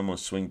it to him on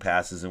swing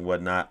passes and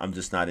whatnot. I'm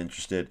just not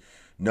interested.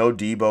 No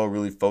Debo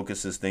really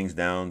focuses things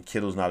down.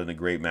 Kittle's not in a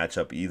great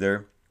matchup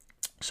either.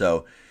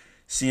 So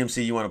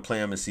CMC, you want to play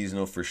him in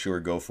seasonal for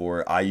sure, go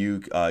for it.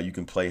 Ayuk, you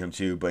can play him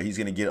too, but he's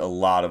going to get a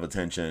lot of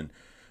attention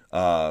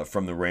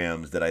from the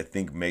Rams that I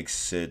think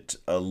makes it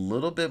a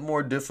little bit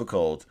more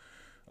difficult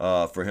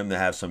for him to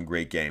have some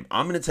great game.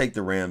 I'm going to take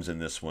the Rams in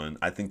this one.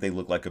 I think they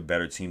look like a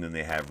better team than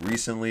they have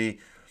recently.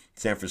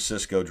 San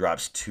Francisco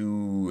drops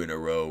 2 in a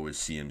row with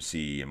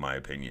CMC, in my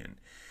opinion.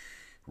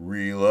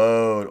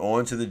 Reload.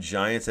 On to the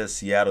Giants at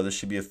Seattle. This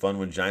should be a fun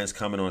one. Giants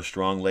coming on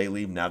strong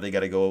lately. Now they got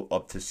to go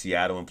up to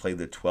Seattle and play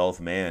the 12th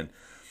man.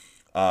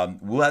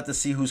 We'll have to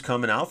see who's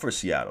coming out for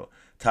Seattle.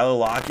 Tyler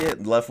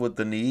Lockett left with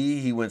the knee.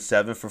 He went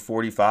 7 for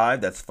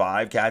 45. That's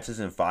 5 catches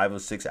in 5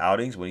 of 6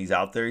 outings. When he's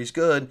out there, he's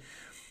good.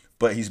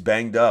 But he's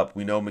banged up.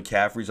 We know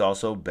McCaffrey's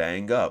also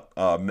banged up.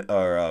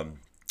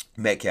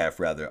 Metcalf,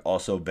 rather,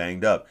 also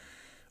banged up.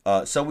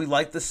 So we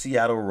like the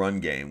Seattle run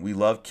game. We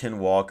love Ken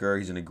Walker.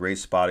 He's in a great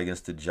spot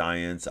against the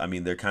Giants. I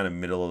mean, they're kind of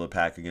middle of the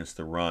pack against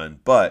the run,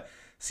 but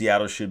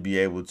Seattle should be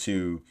able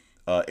to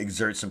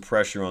exert some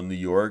pressure on New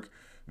York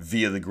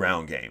via the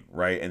ground game,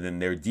 right? And then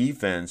their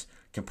defense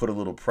can put a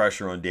little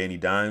pressure on Danny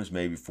Dimes,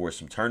 maybe force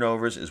some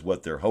turnovers, is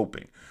what they're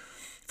hoping.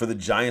 For the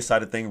Giants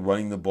side of thing,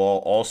 running the ball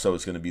also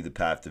is going to be the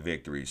path to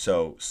victory.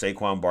 So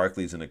Saquon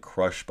Barkley's in a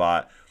crush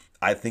spot.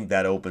 I think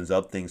that opens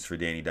up things for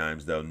Danny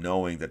Dimes, though,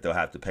 knowing that they'll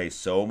have to pay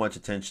so much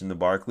attention to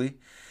Barkley.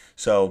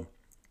 So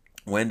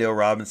Wendell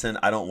Robinson,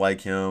 I don't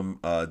like him.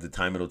 The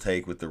time it'll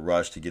take with the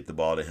rush to get the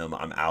ball to him,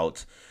 I'm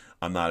out.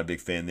 I'm not a big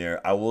fan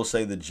there. I will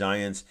say the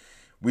Giants,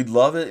 we'd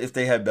love it if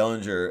they had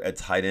Bellinger at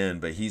tight end,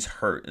 but he's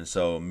hurt. And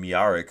so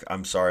Miarik,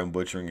 I'm sorry I'm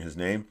butchering his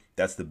name,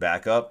 that's the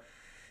backup.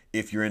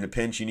 If you're in a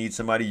pinch, you need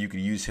somebody, you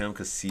could use him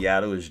because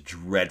Seattle is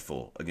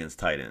dreadful against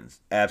tight ends.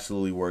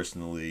 Absolutely worst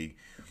in the league.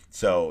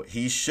 So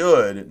he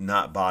should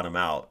not bottom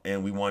out,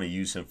 and we want to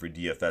use him for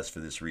DFS for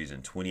this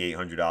reason.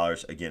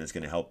 $2,800, again, is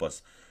going to help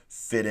us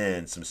fit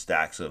in some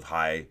stacks of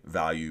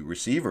high-value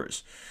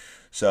receivers.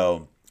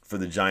 So for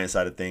the Giants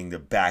side of thing, the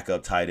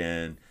backup tight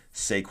end,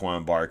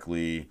 Saquon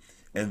Barkley,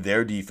 and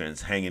their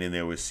defense hanging in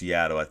there with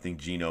Seattle. I think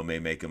Geno may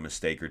make a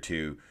mistake or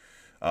two,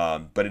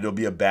 but it'll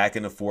be a back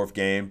in the fourth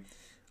game.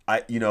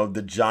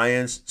 The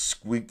Giants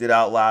squeaked it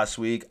out last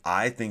week.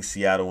 I think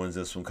Seattle wins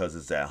this one because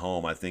it's at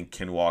home. I think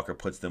Ken Walker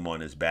puts them on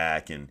his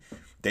back, and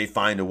they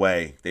find a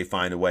way. They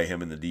find a way,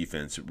 him and the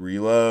defense.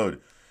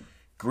 Reload.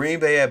 Green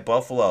Bay at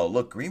Buffalo.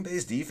 Look, Green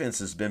Bay's defense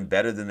has been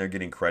better than they're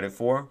getting credit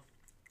for.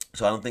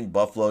 So I don't think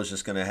Buffalo is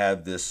just going to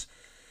have this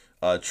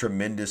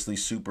tremendously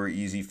super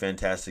easy,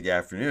 fantastic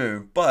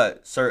afternoon.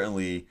 But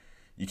certainly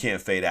you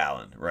can't fade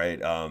Allen, right?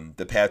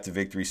 The path to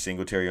victory,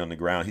 Singletary on the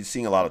ground. He's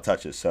seeing a lot of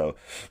touches, so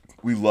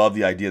we love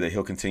the idea that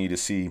he'll continue to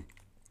see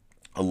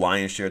a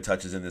lion's share of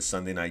touches in this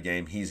Sunday night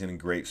game. He's in a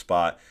great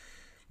spot.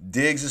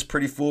 Diggs is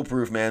pretty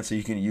foolproof, man, so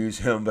you can use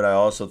him, but I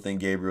also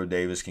think Gabriel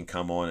Davis can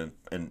come on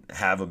and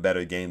have a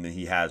better game than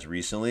he has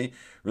recently,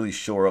 really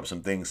shore up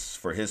some things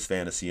for his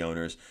fantasy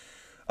owners.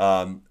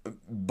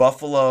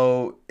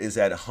 Buffalo is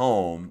at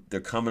home. They're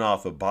coming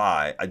off a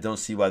bye. I don't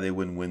see why they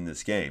wouldn't win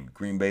this game.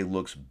 Green Bay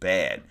looks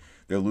bad.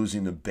 They're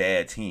losing to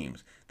bad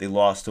teams. They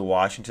lost to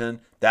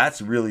Washington.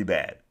 That's really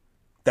bad.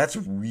 That's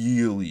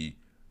really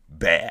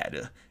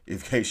bad, in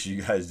case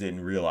you guys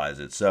didn't realize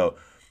it. So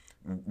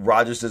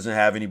Rodgers doesn't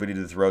have anybody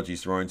to throw to.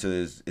 He's throwing to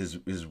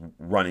his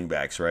running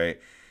backs, right?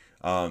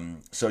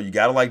 So you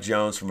got to like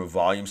Jones from a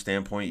volume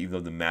standpoint, even though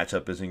the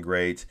matchup isn't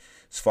great.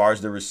 As far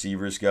as the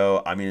receivers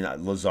go, I mean,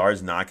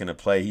 Lazard's not going to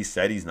play. He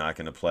said he's not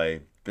going to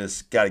play.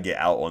 Just got to get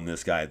out on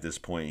this guy at this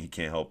point. He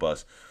can't help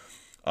us.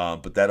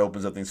 But that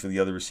opens up things for the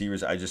other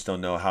receivers. I just don't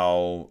know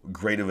how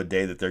great of a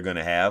day that they're going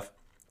to have.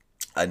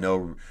 I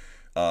know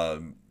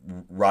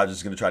Rodgers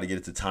is going to try to get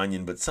it to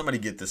Tanyan, but somebody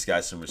get this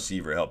guy some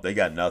receiver help. They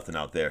got nothing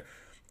out there.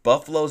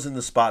 Buffalo's in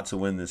the spot to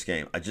win this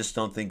game. I just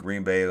don't think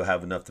Green Bay will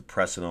have enough to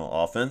press it on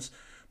offense.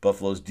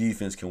 Buffalo's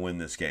defense can win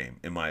this game,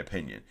 in my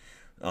opinion.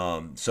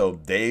 So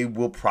they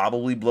will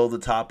probably blow the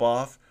top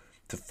off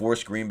to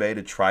force Green Bay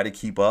to try to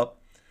keep up,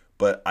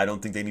 but I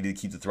don't think they need to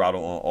keep the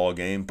throttle on all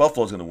game.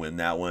 Buffalo's going to win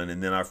that one,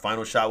 and then our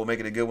final shot will make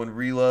it a good one.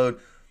 Reload.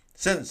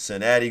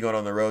 Cincinnati going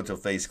on the road to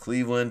face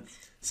Cleveland.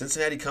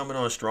 Cincinnati coming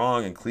on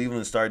strong, and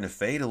Cleveland starting to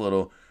fade a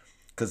little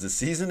because the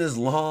season is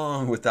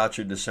long without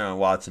your Deshaun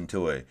Watson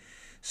toy.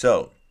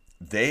 So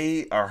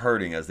they are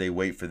hurting as they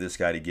wait for this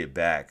guy to get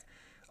back.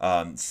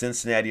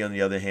 Cincinnati, on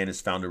the other hand,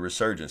 has found a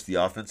resurgence. The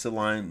offensive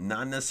line,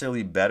 not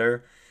necessarily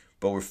better,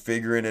 but we're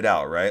figuring it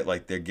out, right?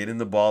 Like they're getting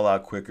the ball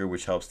out quicker,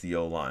 which helps the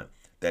O-line.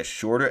 That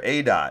shorter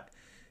A-dot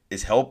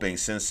is helping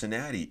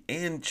Cincinnati,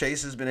 and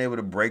Chase has been able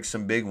to break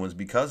some big ones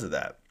because of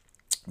that.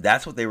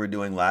 That's what they were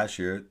doing last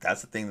year.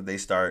 That's the thing that they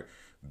start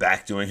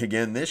back doing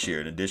again this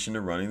year. In addition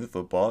to running the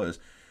football, is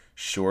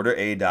shorter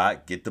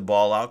A-dot, get the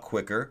ball out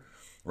quicker,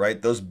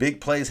 right? Those big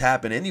plays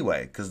happen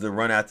anyway because they're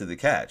run after the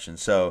catch. And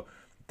so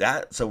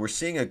we're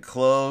seeing a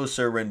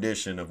closer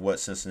rendition of what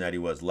Cincinnati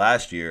was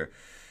last year.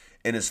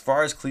 And as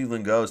far as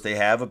Cleveland goes, they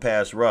have a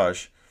pass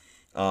rush.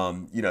 I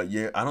don't think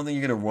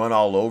you're going to run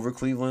all over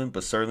Cleveland,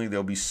 but certainly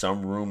there'll be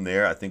some room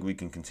there. I think we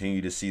can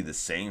continue to see the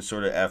same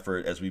sort of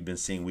effort as we've been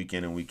seeing week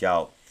in and week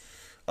out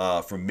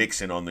from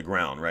Mixon on the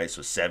ground, right?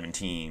 So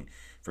 17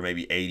 for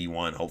maybe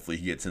 81. Hopefully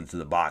he gets into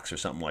the box or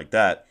something like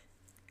that.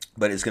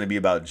 But it's going to be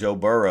about Joe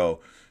Burrow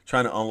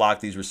trying to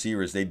unlock these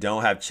receivers. They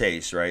don't have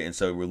Chase, right? And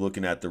so we're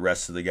looking at the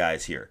rest of the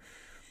guys here.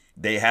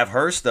 They have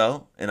Hurst,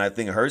 though, and I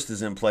think Hurst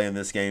is in play in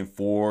this game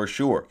for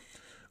sure.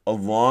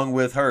 Along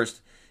with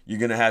Hurst, you're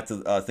going to have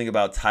to think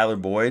about Tyler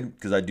Boyd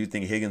because I do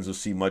think Higgins will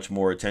see much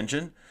more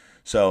attention.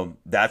 So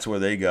that's where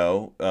they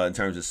go in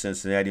terms of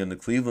Cincinnati. On the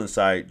Cleveland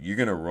side, you're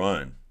going to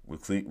run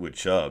with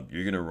Chubb.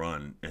 You're going to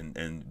run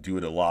and do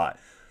it a lot.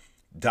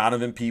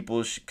 Donovan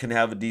Peoples can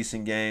have a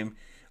decent game.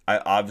 I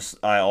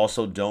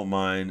also don't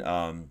mind.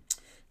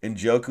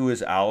 Njoku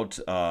is out,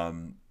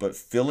 but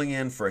filling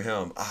in for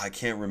him, I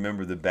can't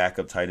remember the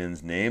backup tight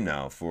end's name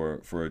now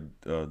for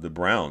the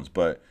Browns,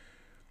 but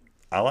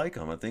I like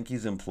him. I think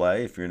he's in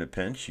play. If you're in a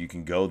pinch, you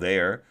can go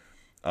there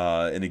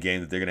in a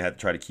game that they're going to have to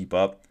try to keep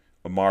up.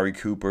 Amari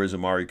Cooper is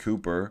Amari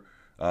Cooper.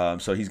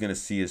 So he's going to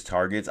see his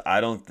targets.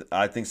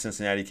 I think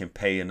Cincinnati can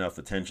pay enough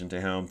attention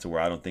to him to where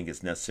I don't think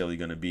it's necessarily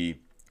going to be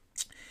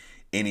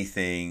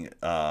anything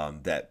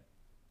that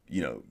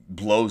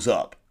blows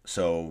up.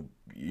 So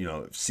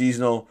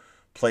seasonal,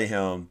 play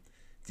him.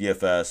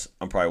 DFS,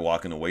 I'm probably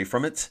walking away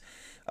from it.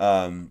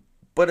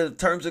 But in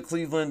terms of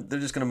Cleveland, they're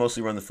just going to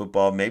mostly run the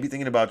football. Maybe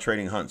thinking about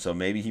trading Hunt, so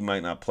maybe he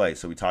might not play.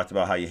 So we talked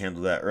about how you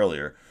handle that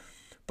earlier.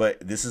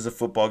 But this is a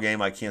football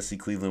game. I can't see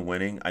Cleveland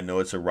winning. I know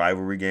it's a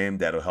rivalry game.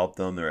 That'll help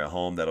them. They're at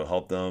home. That'll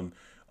help them.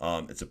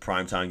 It's a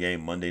primetime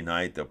game Monday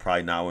night. They'll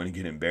probably not want to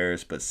get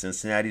embarrassed. But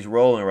Cincinnati's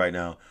rolling right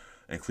now,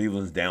 and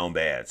Cleveland's down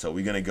bad. So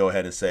we're going to go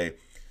ahead and say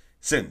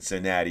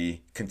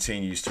Cincinnati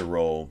continues to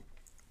roll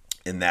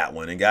in that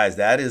one. And, guys,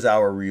 that is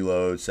our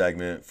reload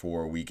segment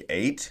for Week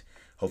 8.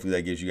 Hopefully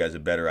that gives you guys a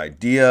better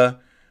idea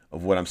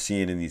of what I'm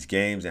seeing in these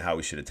games and how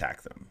we should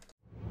attack them.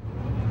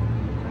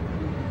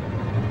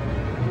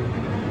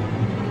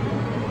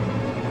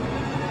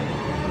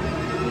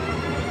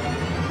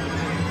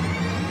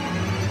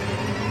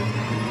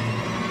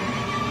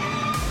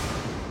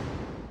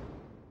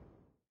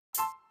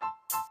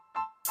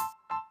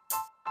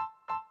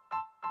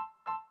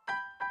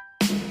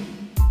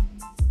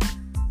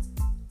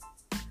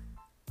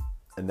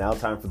 And now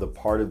time for the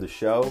part of the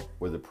show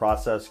where the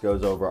process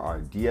goes over our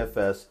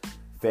DFS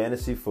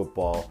fantasy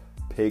football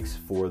picks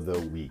for the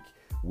week.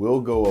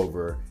 We'll go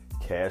over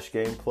cash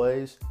game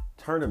plays,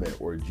 tournament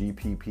or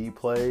GPP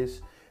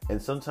plays,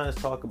 and sometimes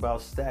talk about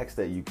stacks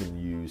that you can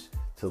use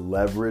to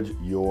leverage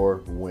your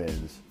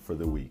wins for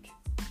the week.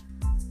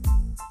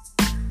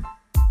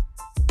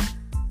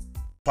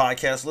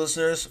 Podcast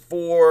listeners,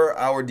 for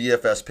our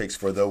DFS picks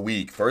for the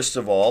week. First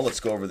of all,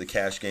 let's go over the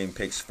cash game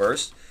picks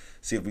first.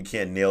 See if we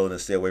can't nail it and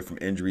stay away from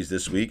injuries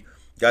this week.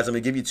 Guys, I'm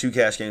going to give you 2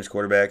 cash games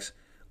quarterbacks.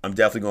 I'm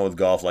definitely going with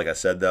golf, like I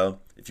said, though.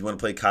 If you want to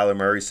play Kyler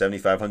Murray,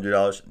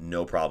 $7,500,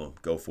 no problem.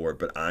 Go for it.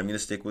 But I'm going to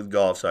stick with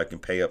golf so I can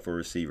pay up for a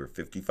receiver.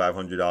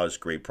 $5,500,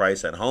 great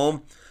price at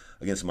home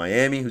against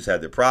Miami, who's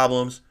had their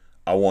problems.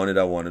 I want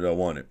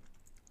it.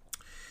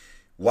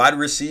 Wide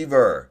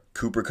receiver,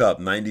 Cooper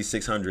Kupp,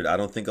 $9,600. I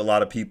don't think a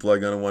lot of people are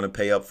going to want to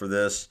pay up for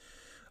this.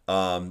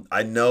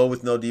 I know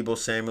with no Deebo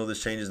Samuel,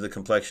 this changes the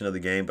complexion of the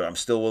game, but I'm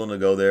still willing to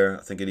go there.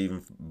 I think it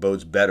even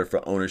bodes better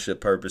for ownership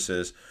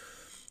purposes.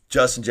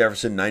 Justin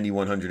Jefferson,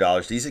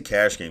 $9,100. These are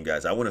cash game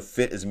guys. I want to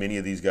fit as many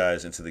of these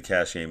guys into the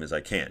cash game as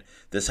I can.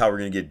 This is how we're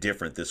going to get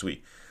different this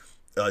week.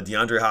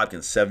 DeAndre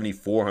Hopkins,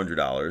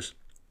 $7,400.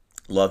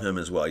 Love him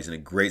as well. He's in a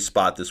great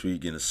spot this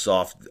week in a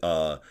soft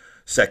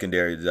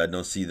secondary. I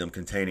don't see them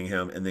containing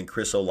him. And then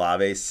Chris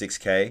Olave,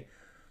 $6K.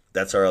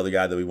 That's our other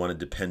guy that we want to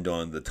depend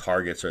on. The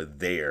targets are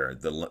there.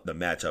 The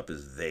matchup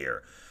is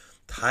there.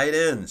 Tight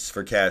ends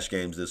for cash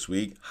games this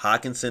week.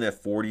 Hawkinson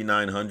at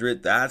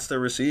 $4,900. That's the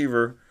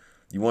receiver.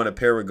 You want to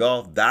pair with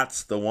golf?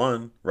 That's the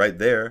one right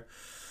there.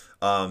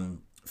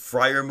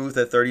 Freiermuth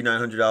at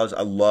 $3,900.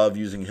 I love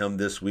using him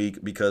this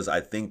week because I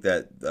think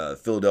that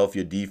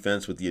Philadelphia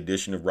defense with the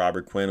addition of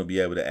Robert Quinn will be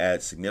able to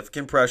add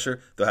significant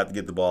pressure. They'll have to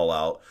get the ball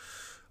out.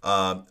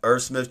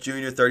 Irv Smith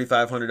Jr.,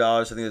 $3,500.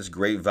 I think that's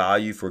great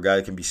value for a guy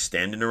that can be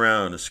standing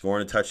around and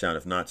scoring a touchdown,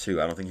 if not 2.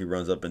 I don't think he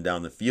runs up and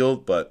down the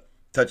field, but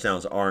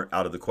touchdowns aren't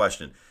out of the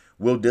question.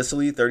 Will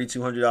Dissly,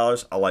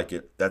 $3,200. I like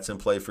it. That's in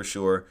play for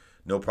sure.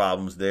 No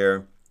problems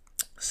there.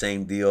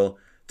 Same deal.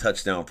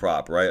 Touchdown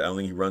prop, right? I don't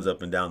think he runs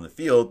up and down the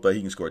field, but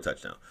he can score a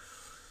touchdown.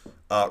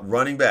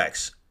 Running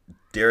backs,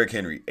 Derrick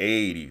Henry,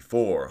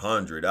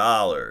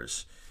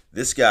 $8,400.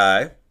 This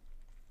guy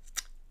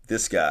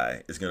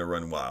is going to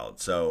run wild.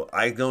 So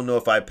I don't know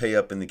if I pay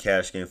up in the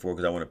cash game for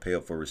because I want to pay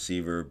up for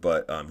receiver,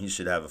 but he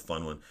should have a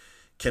fun one.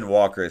 Ken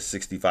Walker at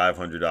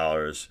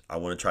 $6,500. I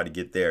want to try to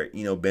get there.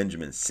 Eno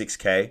Benjamin,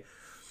 $6K.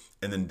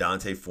 And then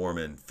Dante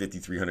Foreman,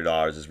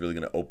 $5,300 is really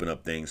going to open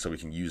up things so we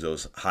can use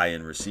those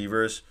high-end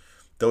receivers.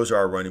 Those are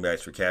our running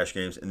backs for cash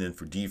games. And then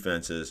for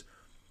defenses,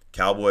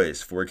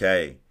 Cowboys,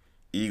 $4K.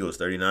 Eagles,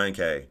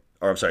 $39K.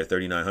 Or I'm sorry,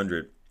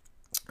 $3,900.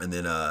 And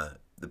then the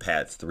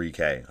Pats,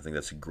 $3K. I think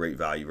that's a great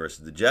value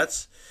versus the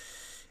Jets.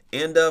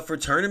 And for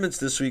tournaments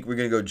this week, we're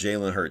going to go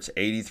Jalen Hurts,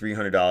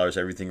 $8,300.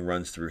 Everything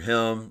runs through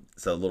him.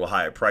 It's a little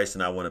higher price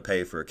than I want to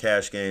pay for a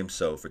cash game.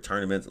 So for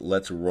tournaments,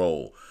 let's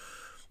roll.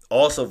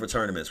 Also for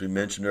tournaments, we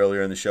mentioned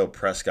earlier in the show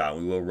Prescott.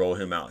 We will roll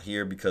him out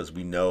here because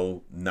we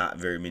know not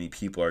very many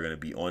people are going to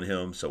be on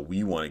him. So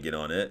we want to get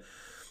on it.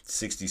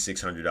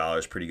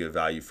 $6,600, pretty good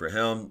value for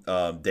him.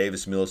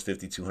 Davis Mills,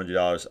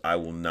 $5,200. I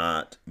will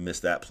not miss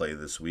that play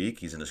this week.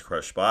 He's in his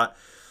crush spot.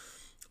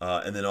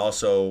 And then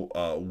also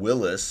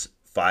Willis,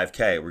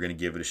 $5K. We're going to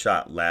give it a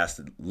shot.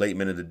 Late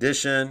minute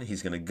edition.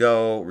 He's going to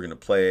go. We're going to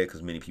play it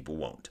because many people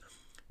won't.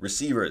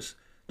 Receivers,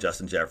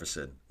 Justin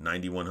Jefferson,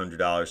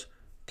 $9,100.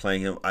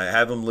 Playing him. I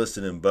have him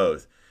listed in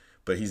both,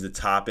 but he's the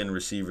top end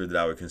receiver that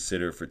I would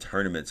consider for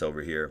tournaments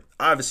over here.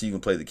 Obviously, you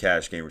can play the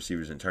cash game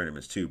receivers in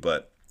tournaments too,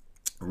 but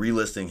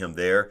relisting him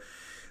there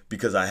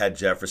because I had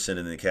Jefferson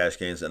in the cash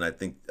games, and I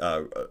think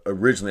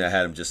originally I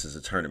had him just as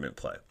a tournament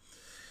play.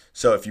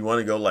 So if you want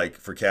to go like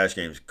for cash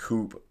games,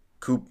 Cup,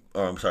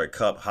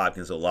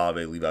 Hopkins,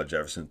 Olave, leave out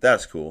Jefferson.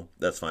 That's cool.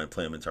 That's fine.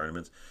 Play them in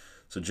tournaments.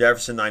 So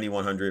Jefferson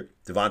 9,100,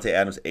 Devontae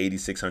Adams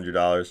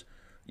 $8,600.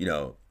 You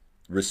know,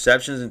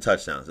 receptions and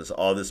touchdowns. That's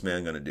all this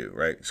man gonna do,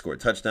 right? Score a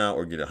touchdown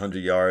or get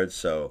 100 yards.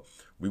 So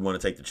we want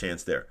to take the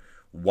chance there.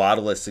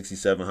 Waddle at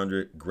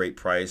 6,700, great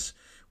price.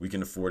 We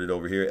can afford it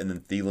over here. And then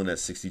Thielen at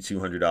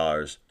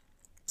 $6,200.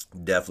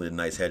 Definitely a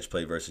nice hedge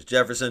play versus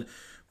Jefferson.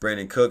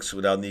 Brandon Cooks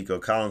without Nico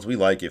Collins, we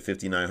like it.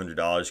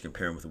 $5,900.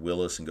 Compare him with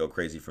Willis and go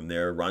crazy from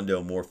there.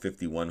 Rondale Moore,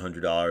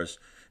 $5,100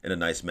 in a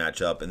nice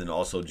matchup. And then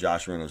also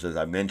Josh Reynolds, as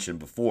I mentioned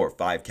before,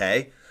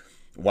 $5K.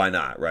 Why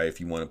not, right? If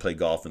you want to play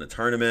golf in a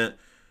tournament,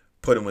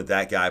 put him with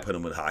that guy. Put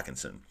him with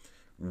Hawkinson.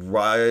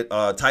 Right,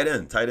 tight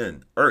end.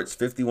 Ertz,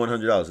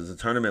 $5,100. It's a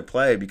tournament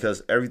play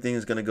because everything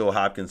is going to go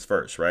Hopkins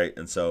first, right?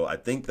 And so I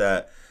think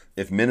that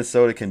if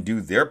Minnesota can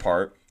do their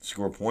part,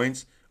 score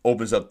points,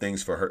 opens up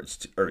things for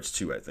Ertz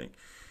too, I think.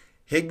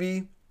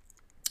 Higbee,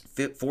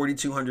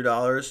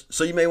 $4,200.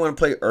 So you may want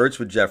to play Ertz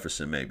with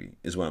Jefferson, maybe,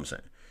 is what I'm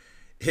saying.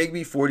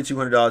 Higbee,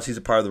 $4,200. He's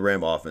a part of the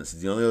Ram offense.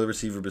 He's the only other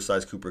receiver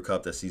besides Cooper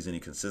Kupp that sees any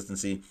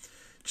consistency.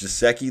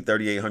 Gesicki,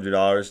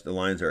 $3,800. The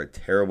Lions are a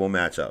terrible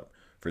matchup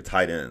for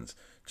tight ends.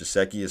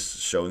 Gesicki is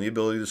showing the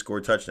ability to score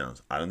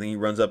touchdowns. I don't think he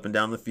runs up and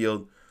down the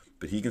field,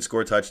 but he can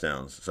score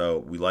touchdowns. So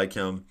we like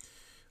him.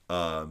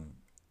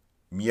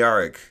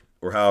 Miarek,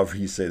 or however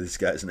you say this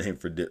guy's name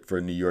for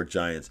New York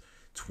Giants,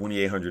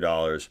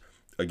 $2,800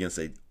 against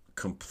a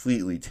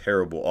completely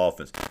terrible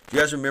offense. Do you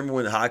guys remember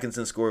when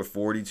Hawkinson scored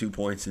 42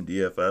 points in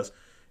DFS?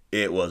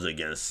 It was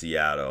against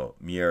Seattle.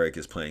 Miarek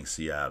is playing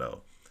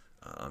Seattle.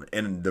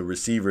 And the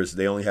receivers,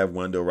 they only have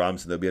Wendell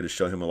Robinson. They'll be able to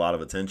show him a lot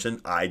of attention.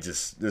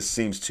 This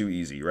seems too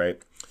easy, right?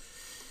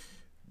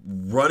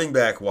 Running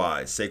back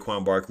wise,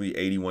 Saquon Barkley,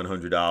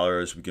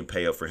 $8,100. We can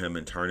pay up for him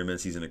in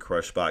tournaments. He's in a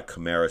crush spot.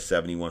 Kamara,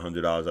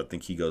 $7,100. I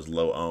think he goes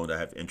low owned. I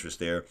have interest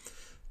there.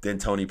 Then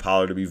Tony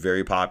Pollard to be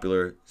very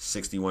popular,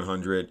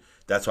 $6,100.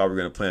 That's why we're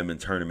going to play him in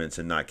tournaments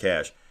and not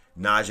cash.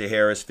 Najee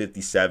Harris,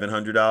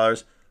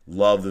 $5,700.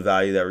 Love the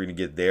value that we're going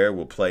to get there.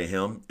 We'll play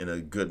him in a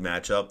good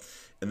matchup.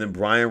 And then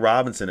Brian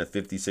Robinson at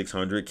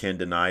 $5,600. Can't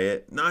deny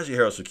it. Najee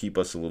Harris will keep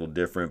us a little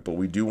different, but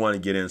we do want to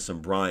get in some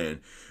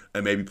Brian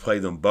and maybe play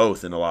them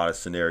both in a lot of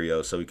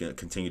scenarios so we can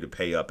continue to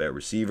pay up at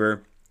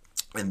receiver.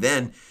 And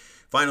then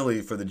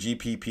finally for the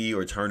GPP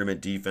or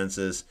tournament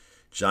defenses,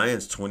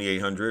 Giants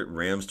 $2,800,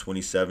 Rams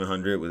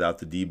 $2,700 without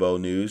the Debo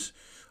news.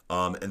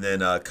 And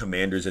then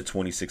Commanders at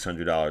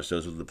 $2,600.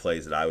 Those are the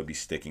plays that I would be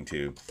sticking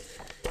to.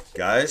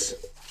 Guys,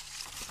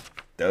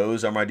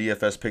 those are my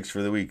DFS picks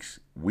for the weeks.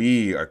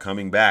 We are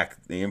coming back.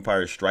 The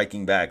Empire is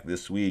striking back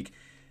this week.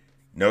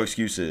 No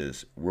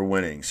excuses. We're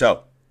winning.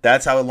 So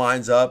that's how it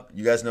lines up.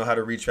 You guys know how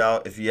to reach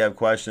out if you have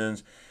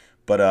questions.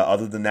 But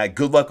other than that,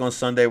 good luck on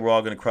Sunday. We're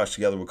all going to crush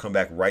together. We'll come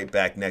back right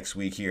back next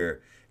week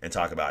here and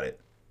talk about it.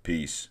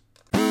 Peace.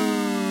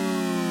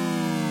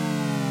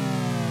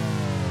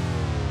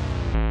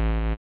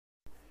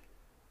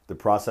 The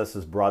process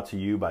is brought to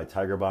you by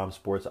Tiger Bomb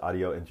Sports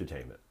Audio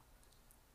Entertainment.